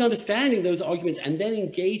 And I think understanding those arguments and then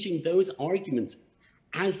engaging those arguments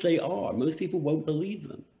as they are, most people won't believe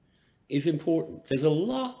them, is important. There's a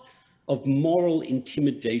lot of moral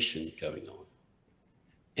intimidation going on.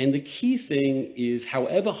 And the key thing is,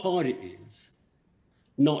 however hard it is,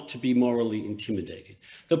 not to be morally intimidated.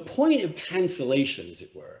 The point of cancellation, as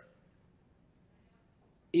it were,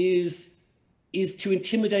 is to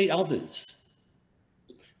intimidate others.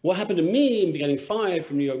 What happened to me in getting fired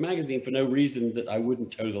from New York Magazine for no reason that I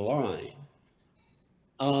wouldn't toe the line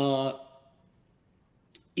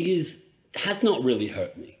has not really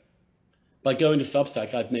hurt me. By going to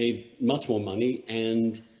Substack, I've made much more money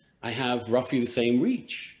and I have roughly the same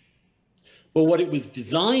reach. But what it was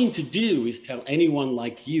designed to do is tell anyone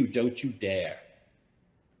like you, don't you dare.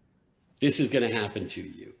 This is going to happen to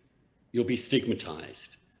you. You'll be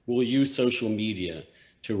stigmatized. We'll use social media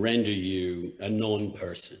to render you a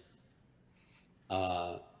non-person.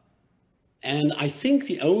 And I think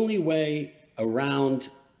the only way around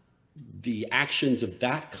the actions of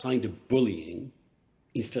that kind of bullying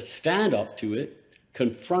is to stand up to it,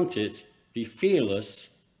 confront it, be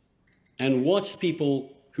fearless, and watch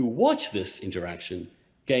people who watch this interaction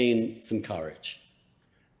gain some courage.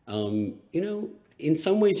 You know, in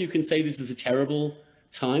some ways you can say this is a terrible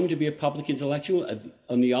time to be a public intellectual.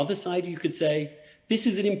 On the other side, you could say this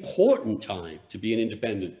is an important time to be an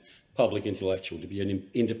independent public intellectual, to be an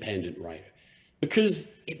independent writer,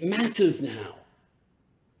 because it matters now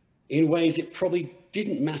in ways it probably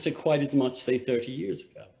didn't matter quite as much, say, 30 years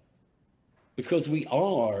ago. Because we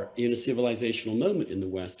are in a civilizational moment in the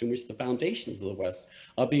West in which the foundations of the West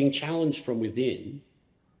are being challenged from within.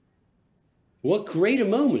 What greater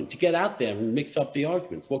moment to get out there and mix up the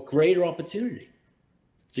arguments? What greater opportunity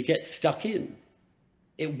to get stuck in?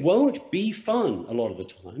 It won't be fun a lot of the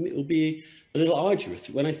time. It will be a little arduous.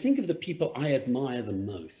 When I think of the people I admire the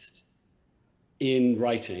most in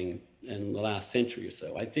writing in the last century or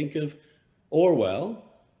so, I think of Orwell,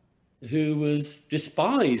 who was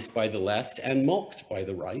despised by the left and mocked by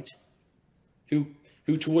the right, who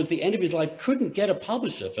towards the end of his life couldn't get a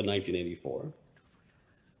publisher for 1984,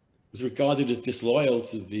 was regarded as disloyal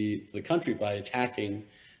to the country by attacking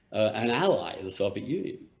an ally, the Soviet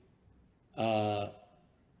Union. Or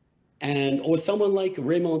someone like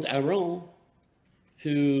Raymond Aron,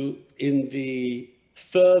 who in the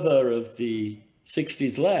fervor of the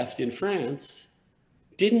 60s left in France,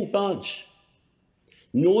 didn't budge,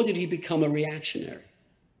 nor did he become a reactionary.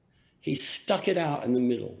 He stuck it out in the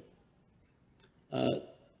middle.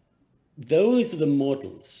 Those are the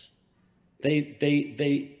models. When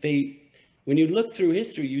you look through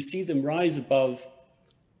history, you see them rise above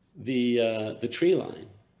the tree line,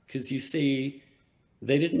 because you see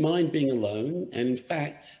they didn't mind being alone. And in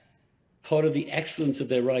fact, part of the excellence of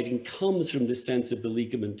their writing comes from this sense of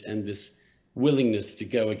beleaguerment and this willingness to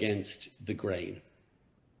go against the grain.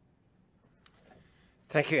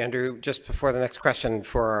 Thank you, Andrew. Just before the next question,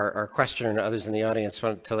 for our questioner and others in the audience, I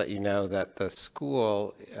wanted to let you know that the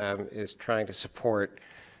school is trying to support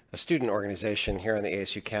a student organization here on the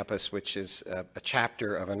ASU campus, which is a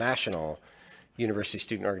chapter of a national university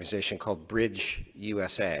student organization called Bridge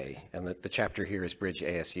USA, and the chapter here is Bridge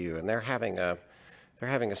ASU, and they're having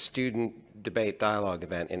a student debate dialogue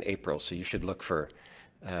event in April, so you should look for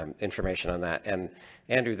information on that. And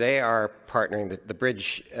Andrew, they are partnering, the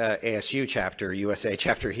Bridge ASU chapter, USA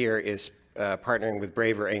chapter here, is partnering with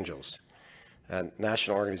Braver Angels, a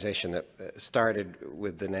national organization that started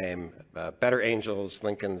with the name Better Angels,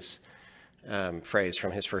 Lincoln's phrase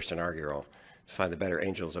from his first inaugural, to find the better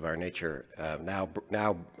angels of our nature,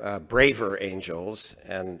 now Braver Angels.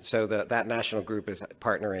 And so that national group is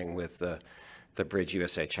partnering with the Bridge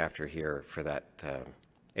USA chapter here for that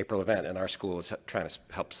April event, and our school is trying to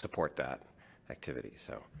help support that activity.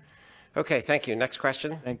 So, okay, thank you. Next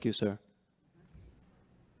question. Thank you, sir.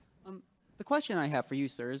 The question I have for you,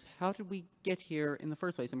 sir, is how did we get here in the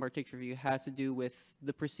first place? In particular, for you, has to do with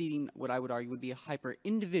the preceding, what I would argue would be a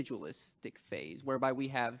hyper-individualistic phase, whereby we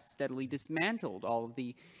have steadily dismantled all of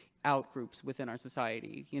the outgroups within our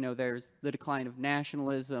society. You know, there's the decline of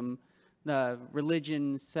nationalism, the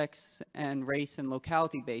religion, sex, and race and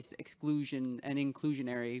locality-based exclusion and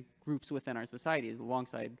inclusionary groups within our society,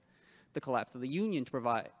 alongside the collapse of the Union to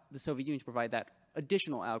provide, the Soviet Union to provide that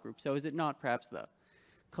additional outgroup. So is it not perhaps the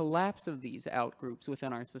collapse of these outgroups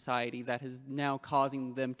within our society that is now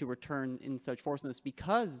causing them to return in such forcefulness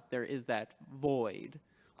because there is that void?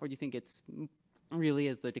 Or do you think it's really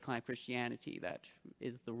is the decline of Christianity that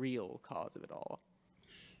is the real cause of it all?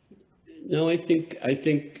 No, I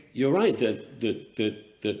think you're right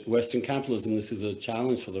that Western capitalism, this is a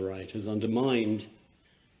challenge for the right, has undermined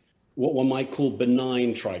what one might call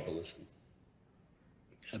benign tribalism.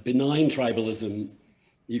 A benign tribalism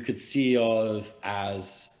you could see of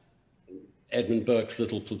as Edmund Burke's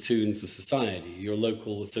little platoons of society, your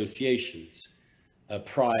local associations,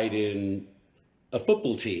 pride in a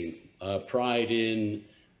football team, pride in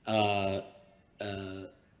a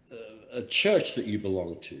church that you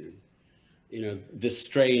belong to. You know, this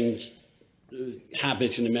strange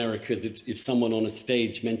habit in America that if someone on a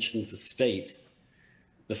stage mentions a state,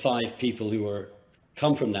 the 5 people who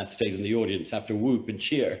come from that state in the audience have to whoop and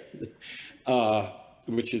cheer,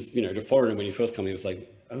 which is, you know, to foreigner when you first come, he was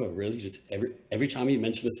like, oh, really? Just every time you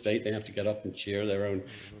mention a state, they have to get up and cheer their own.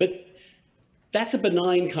 But that's a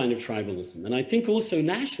benign kind of tribalism. And I think also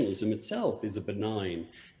nationalism itself is a benign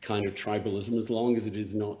kind of tribalism as long as it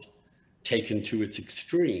is not taken to its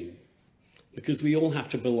extreme, because we all have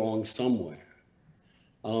to belong somewhere.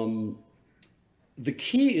 The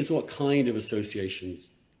key is what kind of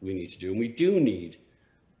associations we need to do. And we do need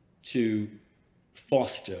to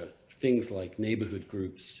foster things like neighborhood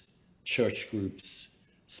groups, church groups,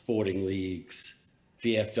 sporting leagues,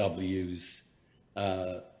 VFWs,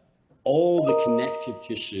 all the connective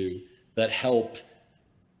tissue that help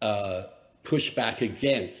push back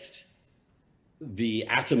against the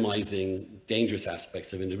atomizing, dangerous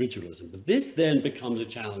aspects of individualism. But this then becomes a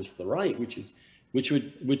challenge for the right, which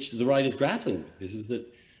the right is grappling with. This is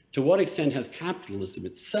that, to what extent has capitalism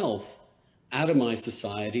itself atomized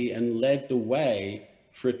society and led the way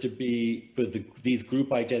for it to be, for these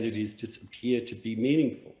group identities to appear to be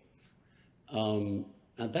meaningful? And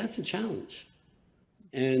that's a challenge.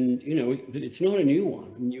 And, you know, it's not a new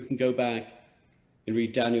one. I mean, you can go back and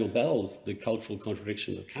read Daniel Bell's The Cultural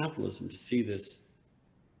Contradiction of Capitalism to see this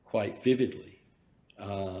quite vividly.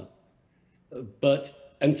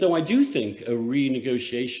 And so I do think a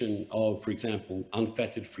renegotiation of, for example,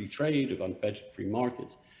 unfettered free trade, of unfettered free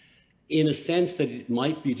markets, in a sense that it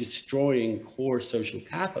might be destroying core social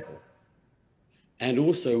capital and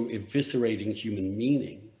also eviscerating human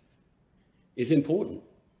meaning, is important.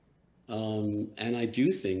 And I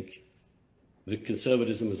do think that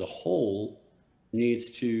conservatism as a whole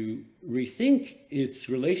needs to rethink its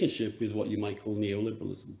relationship with what you might call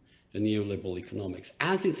neoliberalism and neoliberal economics,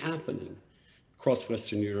 as is happening across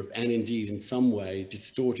Western Europe, and indeed in some way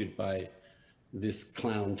distorted by this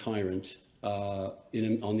clown tyrant on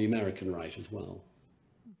the American right as well.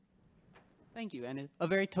 Thank you, and a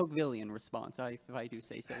very Tocquevillian response, if I do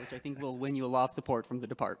say so, which I think will win you a lot of support from the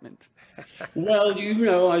department. Well, you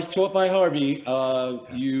know, I was taught by Harvey.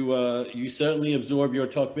 You certainly absorb your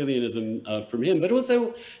Tocquevillianism from him, but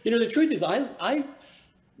also, you know, the truth is,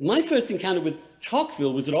 my first encounter with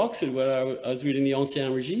Tocqueville was at Oxford, where I was reading the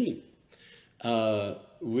Ancien Regime,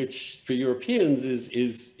 which for Europeans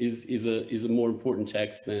is a more important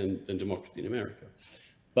text than Democracy in America.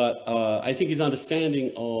 But I think his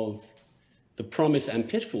understanding of the promise and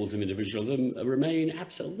pitfalls of individualism remain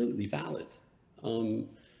absolutely valid. And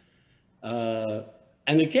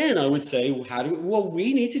again, I would say, well,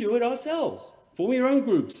 we need to do it ourselves. Form your own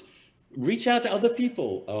groups, reach out to other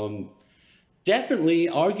people. Definitely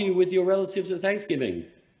argue with your relatives at Thanksgiving.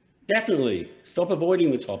 Definitely stop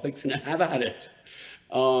avoiding the topics and have at it.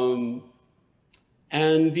 And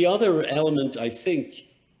the other element, I think,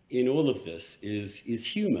 in all of this is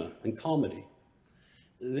humor and comedy.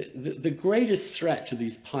 The greatest threat to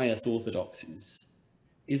these pious orthodoxies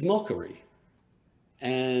is mockery.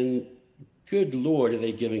 And good Lord, are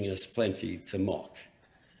they giving us plenty to mock.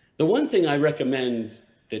 The one thing I recommend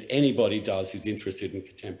that anybody does who's interested in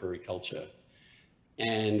contemporary culture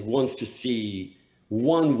and wants to see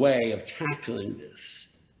one way of tackling this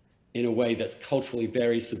in a way that's culturally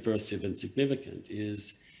very subversive and significant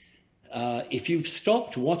is, if you've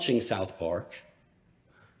stopped watching South Park,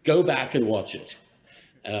 go back and watch it.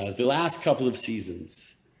 The last couple of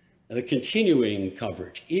seasons, the continuing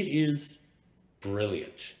coverage, it is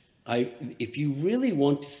brilliant. If you really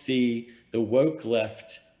want to see the woke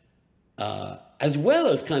left, as well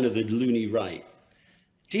as kind of the loony right,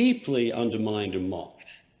 deeply undermined and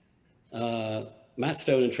mocked, Matt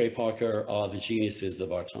Stone and Trey Parker are the geniuses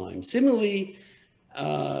of our time. Similarly,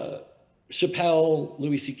 Chappelle,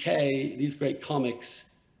 Louis C.K., these great comics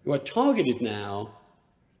who are targeted now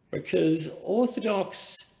because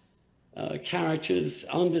orthodox characters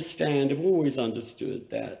have always understood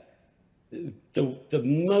that the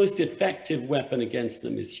most effective weapon against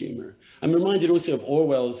them is humor. I'm reminded also of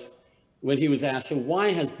Orwell's, when he was asked, so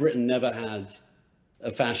why has Britain never had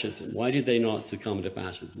a fascism? Why did they not succumb to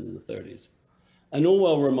fascism in the 30s? And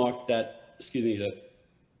Orwell remarked that,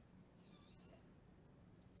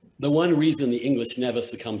 the one reason the English never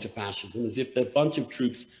succumbed to fascism is if the bunch of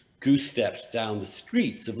troops goose-stepped down the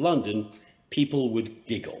streets of London, people would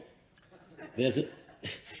giggle. It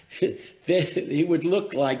would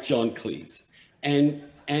look like John Cleese. And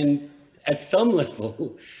at some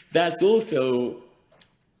level, that's also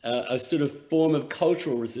a sort of form of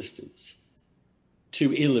cultural resistance. to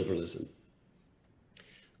illiberalism.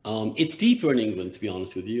 It's deeper in England, to be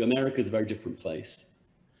honest with you. America is a very different place.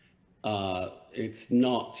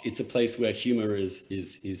 It's a place where humor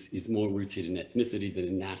is more rooted in ethnicity than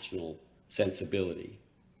in national sensibility.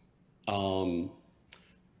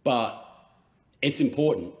 But it's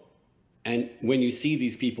important. And when you see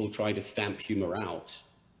these people try to stamp humor out,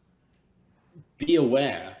 be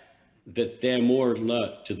aware that they're more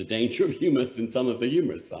alert to the danger of humor than some of the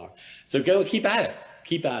humorists are. So keep at it,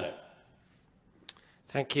 keep at it.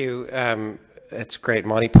 Thank you. It's great.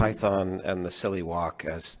 Monty Python and the Silly Walk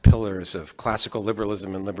as pillars of classical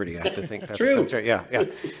liberalism and liberty. I have to think that's, True. That's right.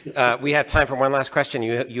 Yeah. We have time for one last question.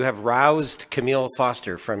 You have roused Camille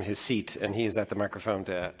Foster from his seat, and he is at the microphone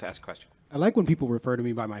to ask a question. I like when people refer to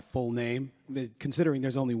me by my full name, considering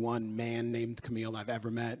there's only one man named Camille I've ever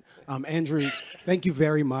met. Andrew, thank you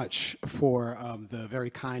very much for the very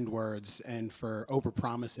kind words and for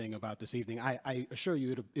overpromising about this evening. I assure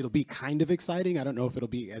you it'll be kind of exciting. I don't know if it'll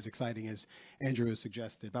be as exciting as Andrew has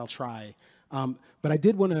suggested, but I'll try. But I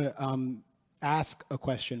did want to ask a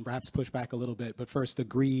question, perhaps push back a little bit, but first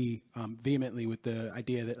agree vehemently with the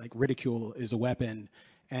idea that like ridicule is a weapon.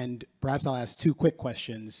 And perhaps I'll ask two quick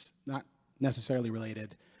questions, not necessarily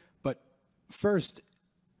related. But first,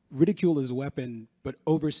 ridicule is a weapon, but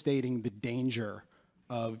overstating the danger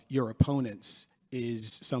of your opponents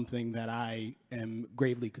is something that I am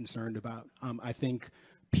gravely concerned about. I think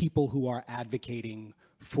people who are advocating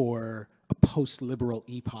for a post-liberal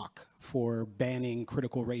epoch, for banning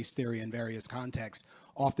critical race theory in various contexts,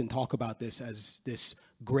 often talk about this as this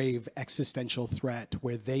grave existential threat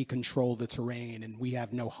where they control the terrain and we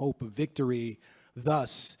have no hope of victory.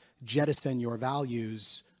 Thus, jettison your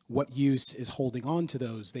values. What use is holding on to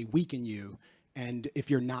those? They weaken you. And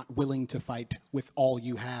if you're not willing to fight with all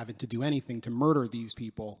you have and to do anything to murder these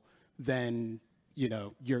people, then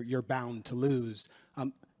you're bound to lose.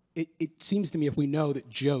 It seems to me if we know that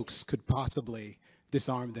jokes could possibly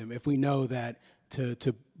disarm them, if we know that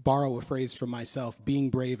to borrow a phrase from myself,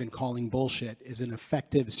 being brave and calling bullshit is an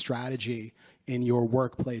effective strategy in your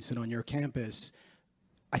workplace and on your campus,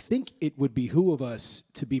 I think it would behoove us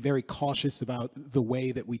to be very cautious about the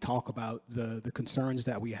way that we talk about the concerns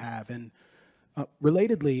that we have. And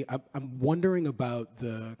relatedly, I'm wondering about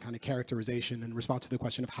the kind of characterization in response to the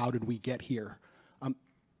question of how did we get here.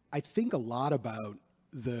 I think a lot about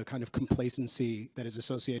the kind of complacency that is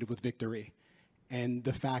associated with victory and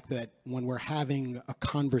the fact that when we're having a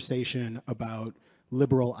conversation about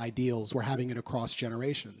liberal ideals, we're having it across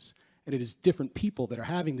generations. And it is different people that are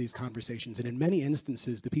having these conversations. And in many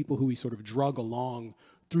instances, the people who we sort of drug along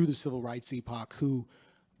through the civil rights epoch, who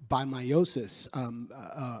by mitosis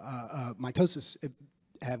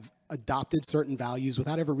have adopted certain values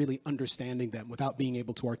without ever really understanding them, without being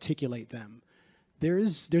able to articulate them.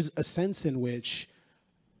 There's a sense in which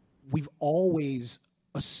we've always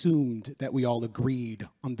assumed that we all agreed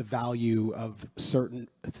on the value of certain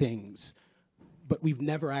things, but we've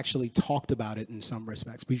never actually talked about it in some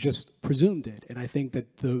respects. We just presumed it. And I think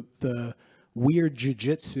that the weird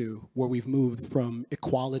jujitsu where we've moved from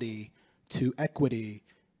equality to equity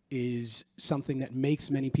is something that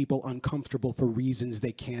makes many people uncomfortable for reasons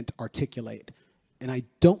they can't articulate. And I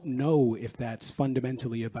don't know if that's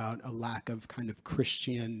fundamentally about a lack of kind of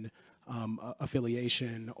Christian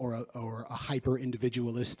affiliation or a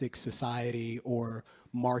hyper-individualistic society or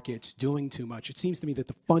markets doing too much. It seems to me that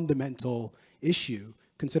the fundamental issue,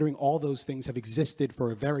 considering all those things have existed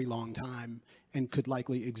for a very long time and could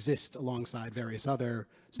likely exist alongside various other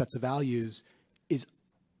sets of values, is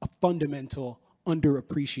a fundamental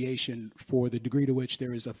underappreciation for the degree to which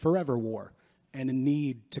there is a forever war and a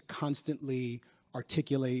need to constantly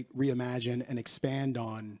articulate, reimagine, and expand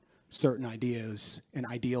on certain ideas and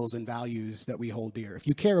ideals and values that we hold dear. If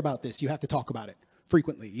you care about this, you have to talk about it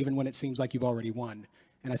frequently, even when it seems like you've already won.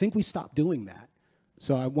 And I think we stopped doing that.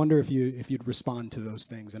 So I wonder if you'd respond to those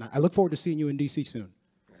things. And I look forward to seeing you in DC soon.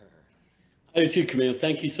 I do too, Camille.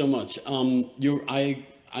 Thank you so much.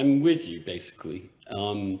 I'm with you, basically.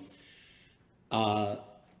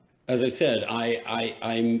 As I said,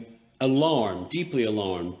 I'm alarmed, deeply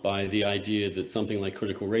alarmed by the idea that something like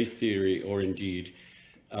critical race theory or indeed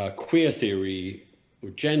queer theory or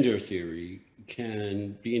gender theory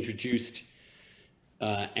can be introduced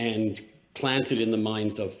and planted in the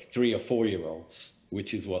minds of 3 or 4-year-olds,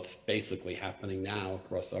 which is what's basically happening now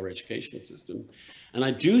across our educational system. And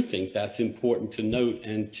I do think that's important to note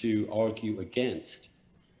and to argue against.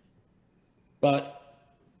 But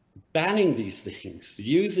banning these things,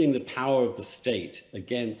 using the power of the state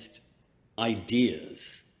against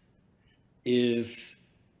ideas is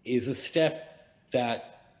a step that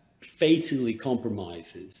fatally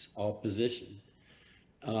compromises our position.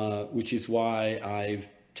 which is why I've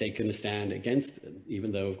taken a stand against them, even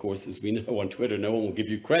though, of course, as we know on Twitter, no one will give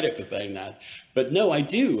you credit for saying that. But no, I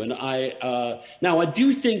do. And now I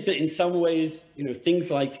do think that in some ways, things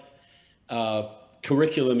like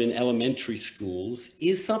curriculum in elementary schools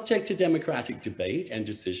is subject to democratic debate and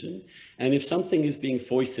decision. And if something is being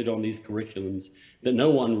foisted on these curriculums that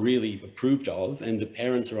no one really approved of and the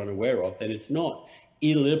parents are unaware of, then it's not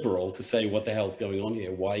illiberal to say, what the hell's going on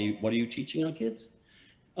here? What are you teaching our kids?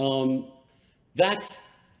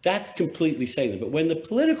 That's completely sane. But when the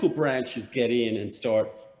political branches get in and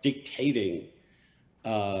start dictating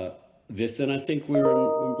this, then I think we're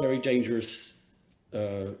in very dangerous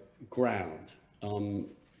ground.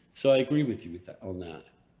 So I agree with you on that.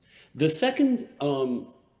 The second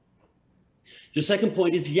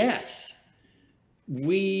point is, yes,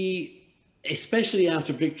 we, especially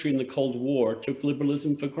after victory in the Cold War, took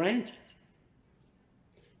liberalism for granted.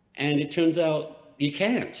 And it turns out you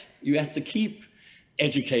can't. You have to keep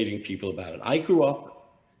educating people about it. I grew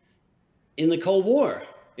up in the Cold War.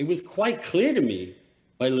 It was quite clear to me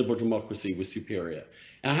why liberal democracy was superior.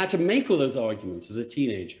 And I had to make all those arguments as a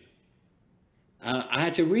teenager. I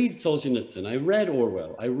had to read Solzhenitsyn. I read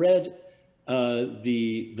Orwell. I read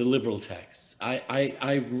the liberal texts.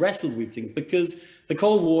 I wrestled with things because the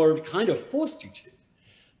Cold War kind of forced you to.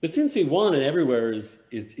 But since we won, and everywhere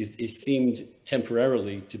it seemed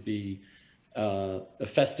temporarily to be a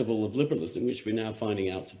festival of liberalism, which we're now finding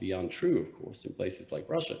out to be untrue, of course, in places like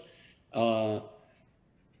Russia,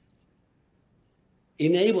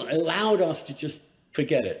 allowed us to just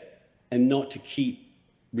forget it and not to keep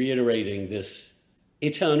reiterating this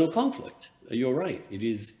eternal conflict. You're right, it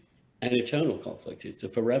is an eternal conflict. It's a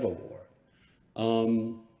forever war.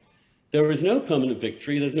 There is no permanent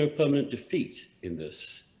victory, there's no permanent defeat in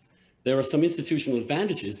this. There are some institutional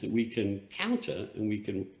advantages that we can counter and we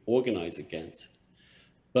can organize against.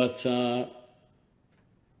 But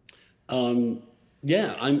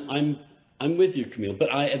yeah, I'm with you, Camille. But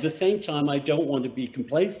at the same time, I don't want to be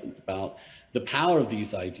complacent about the power of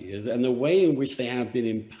these ideas and the way in which they have been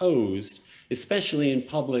imposed, especially in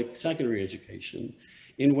public secondary education,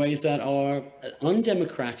 in ways that are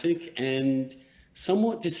undemocratic and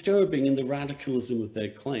somewhat disturbing in the radicalism of their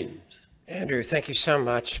claims. Andrew, thank you so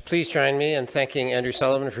much. Please join me in thanking Andrew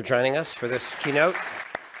Sullivan for joining us for this keynote.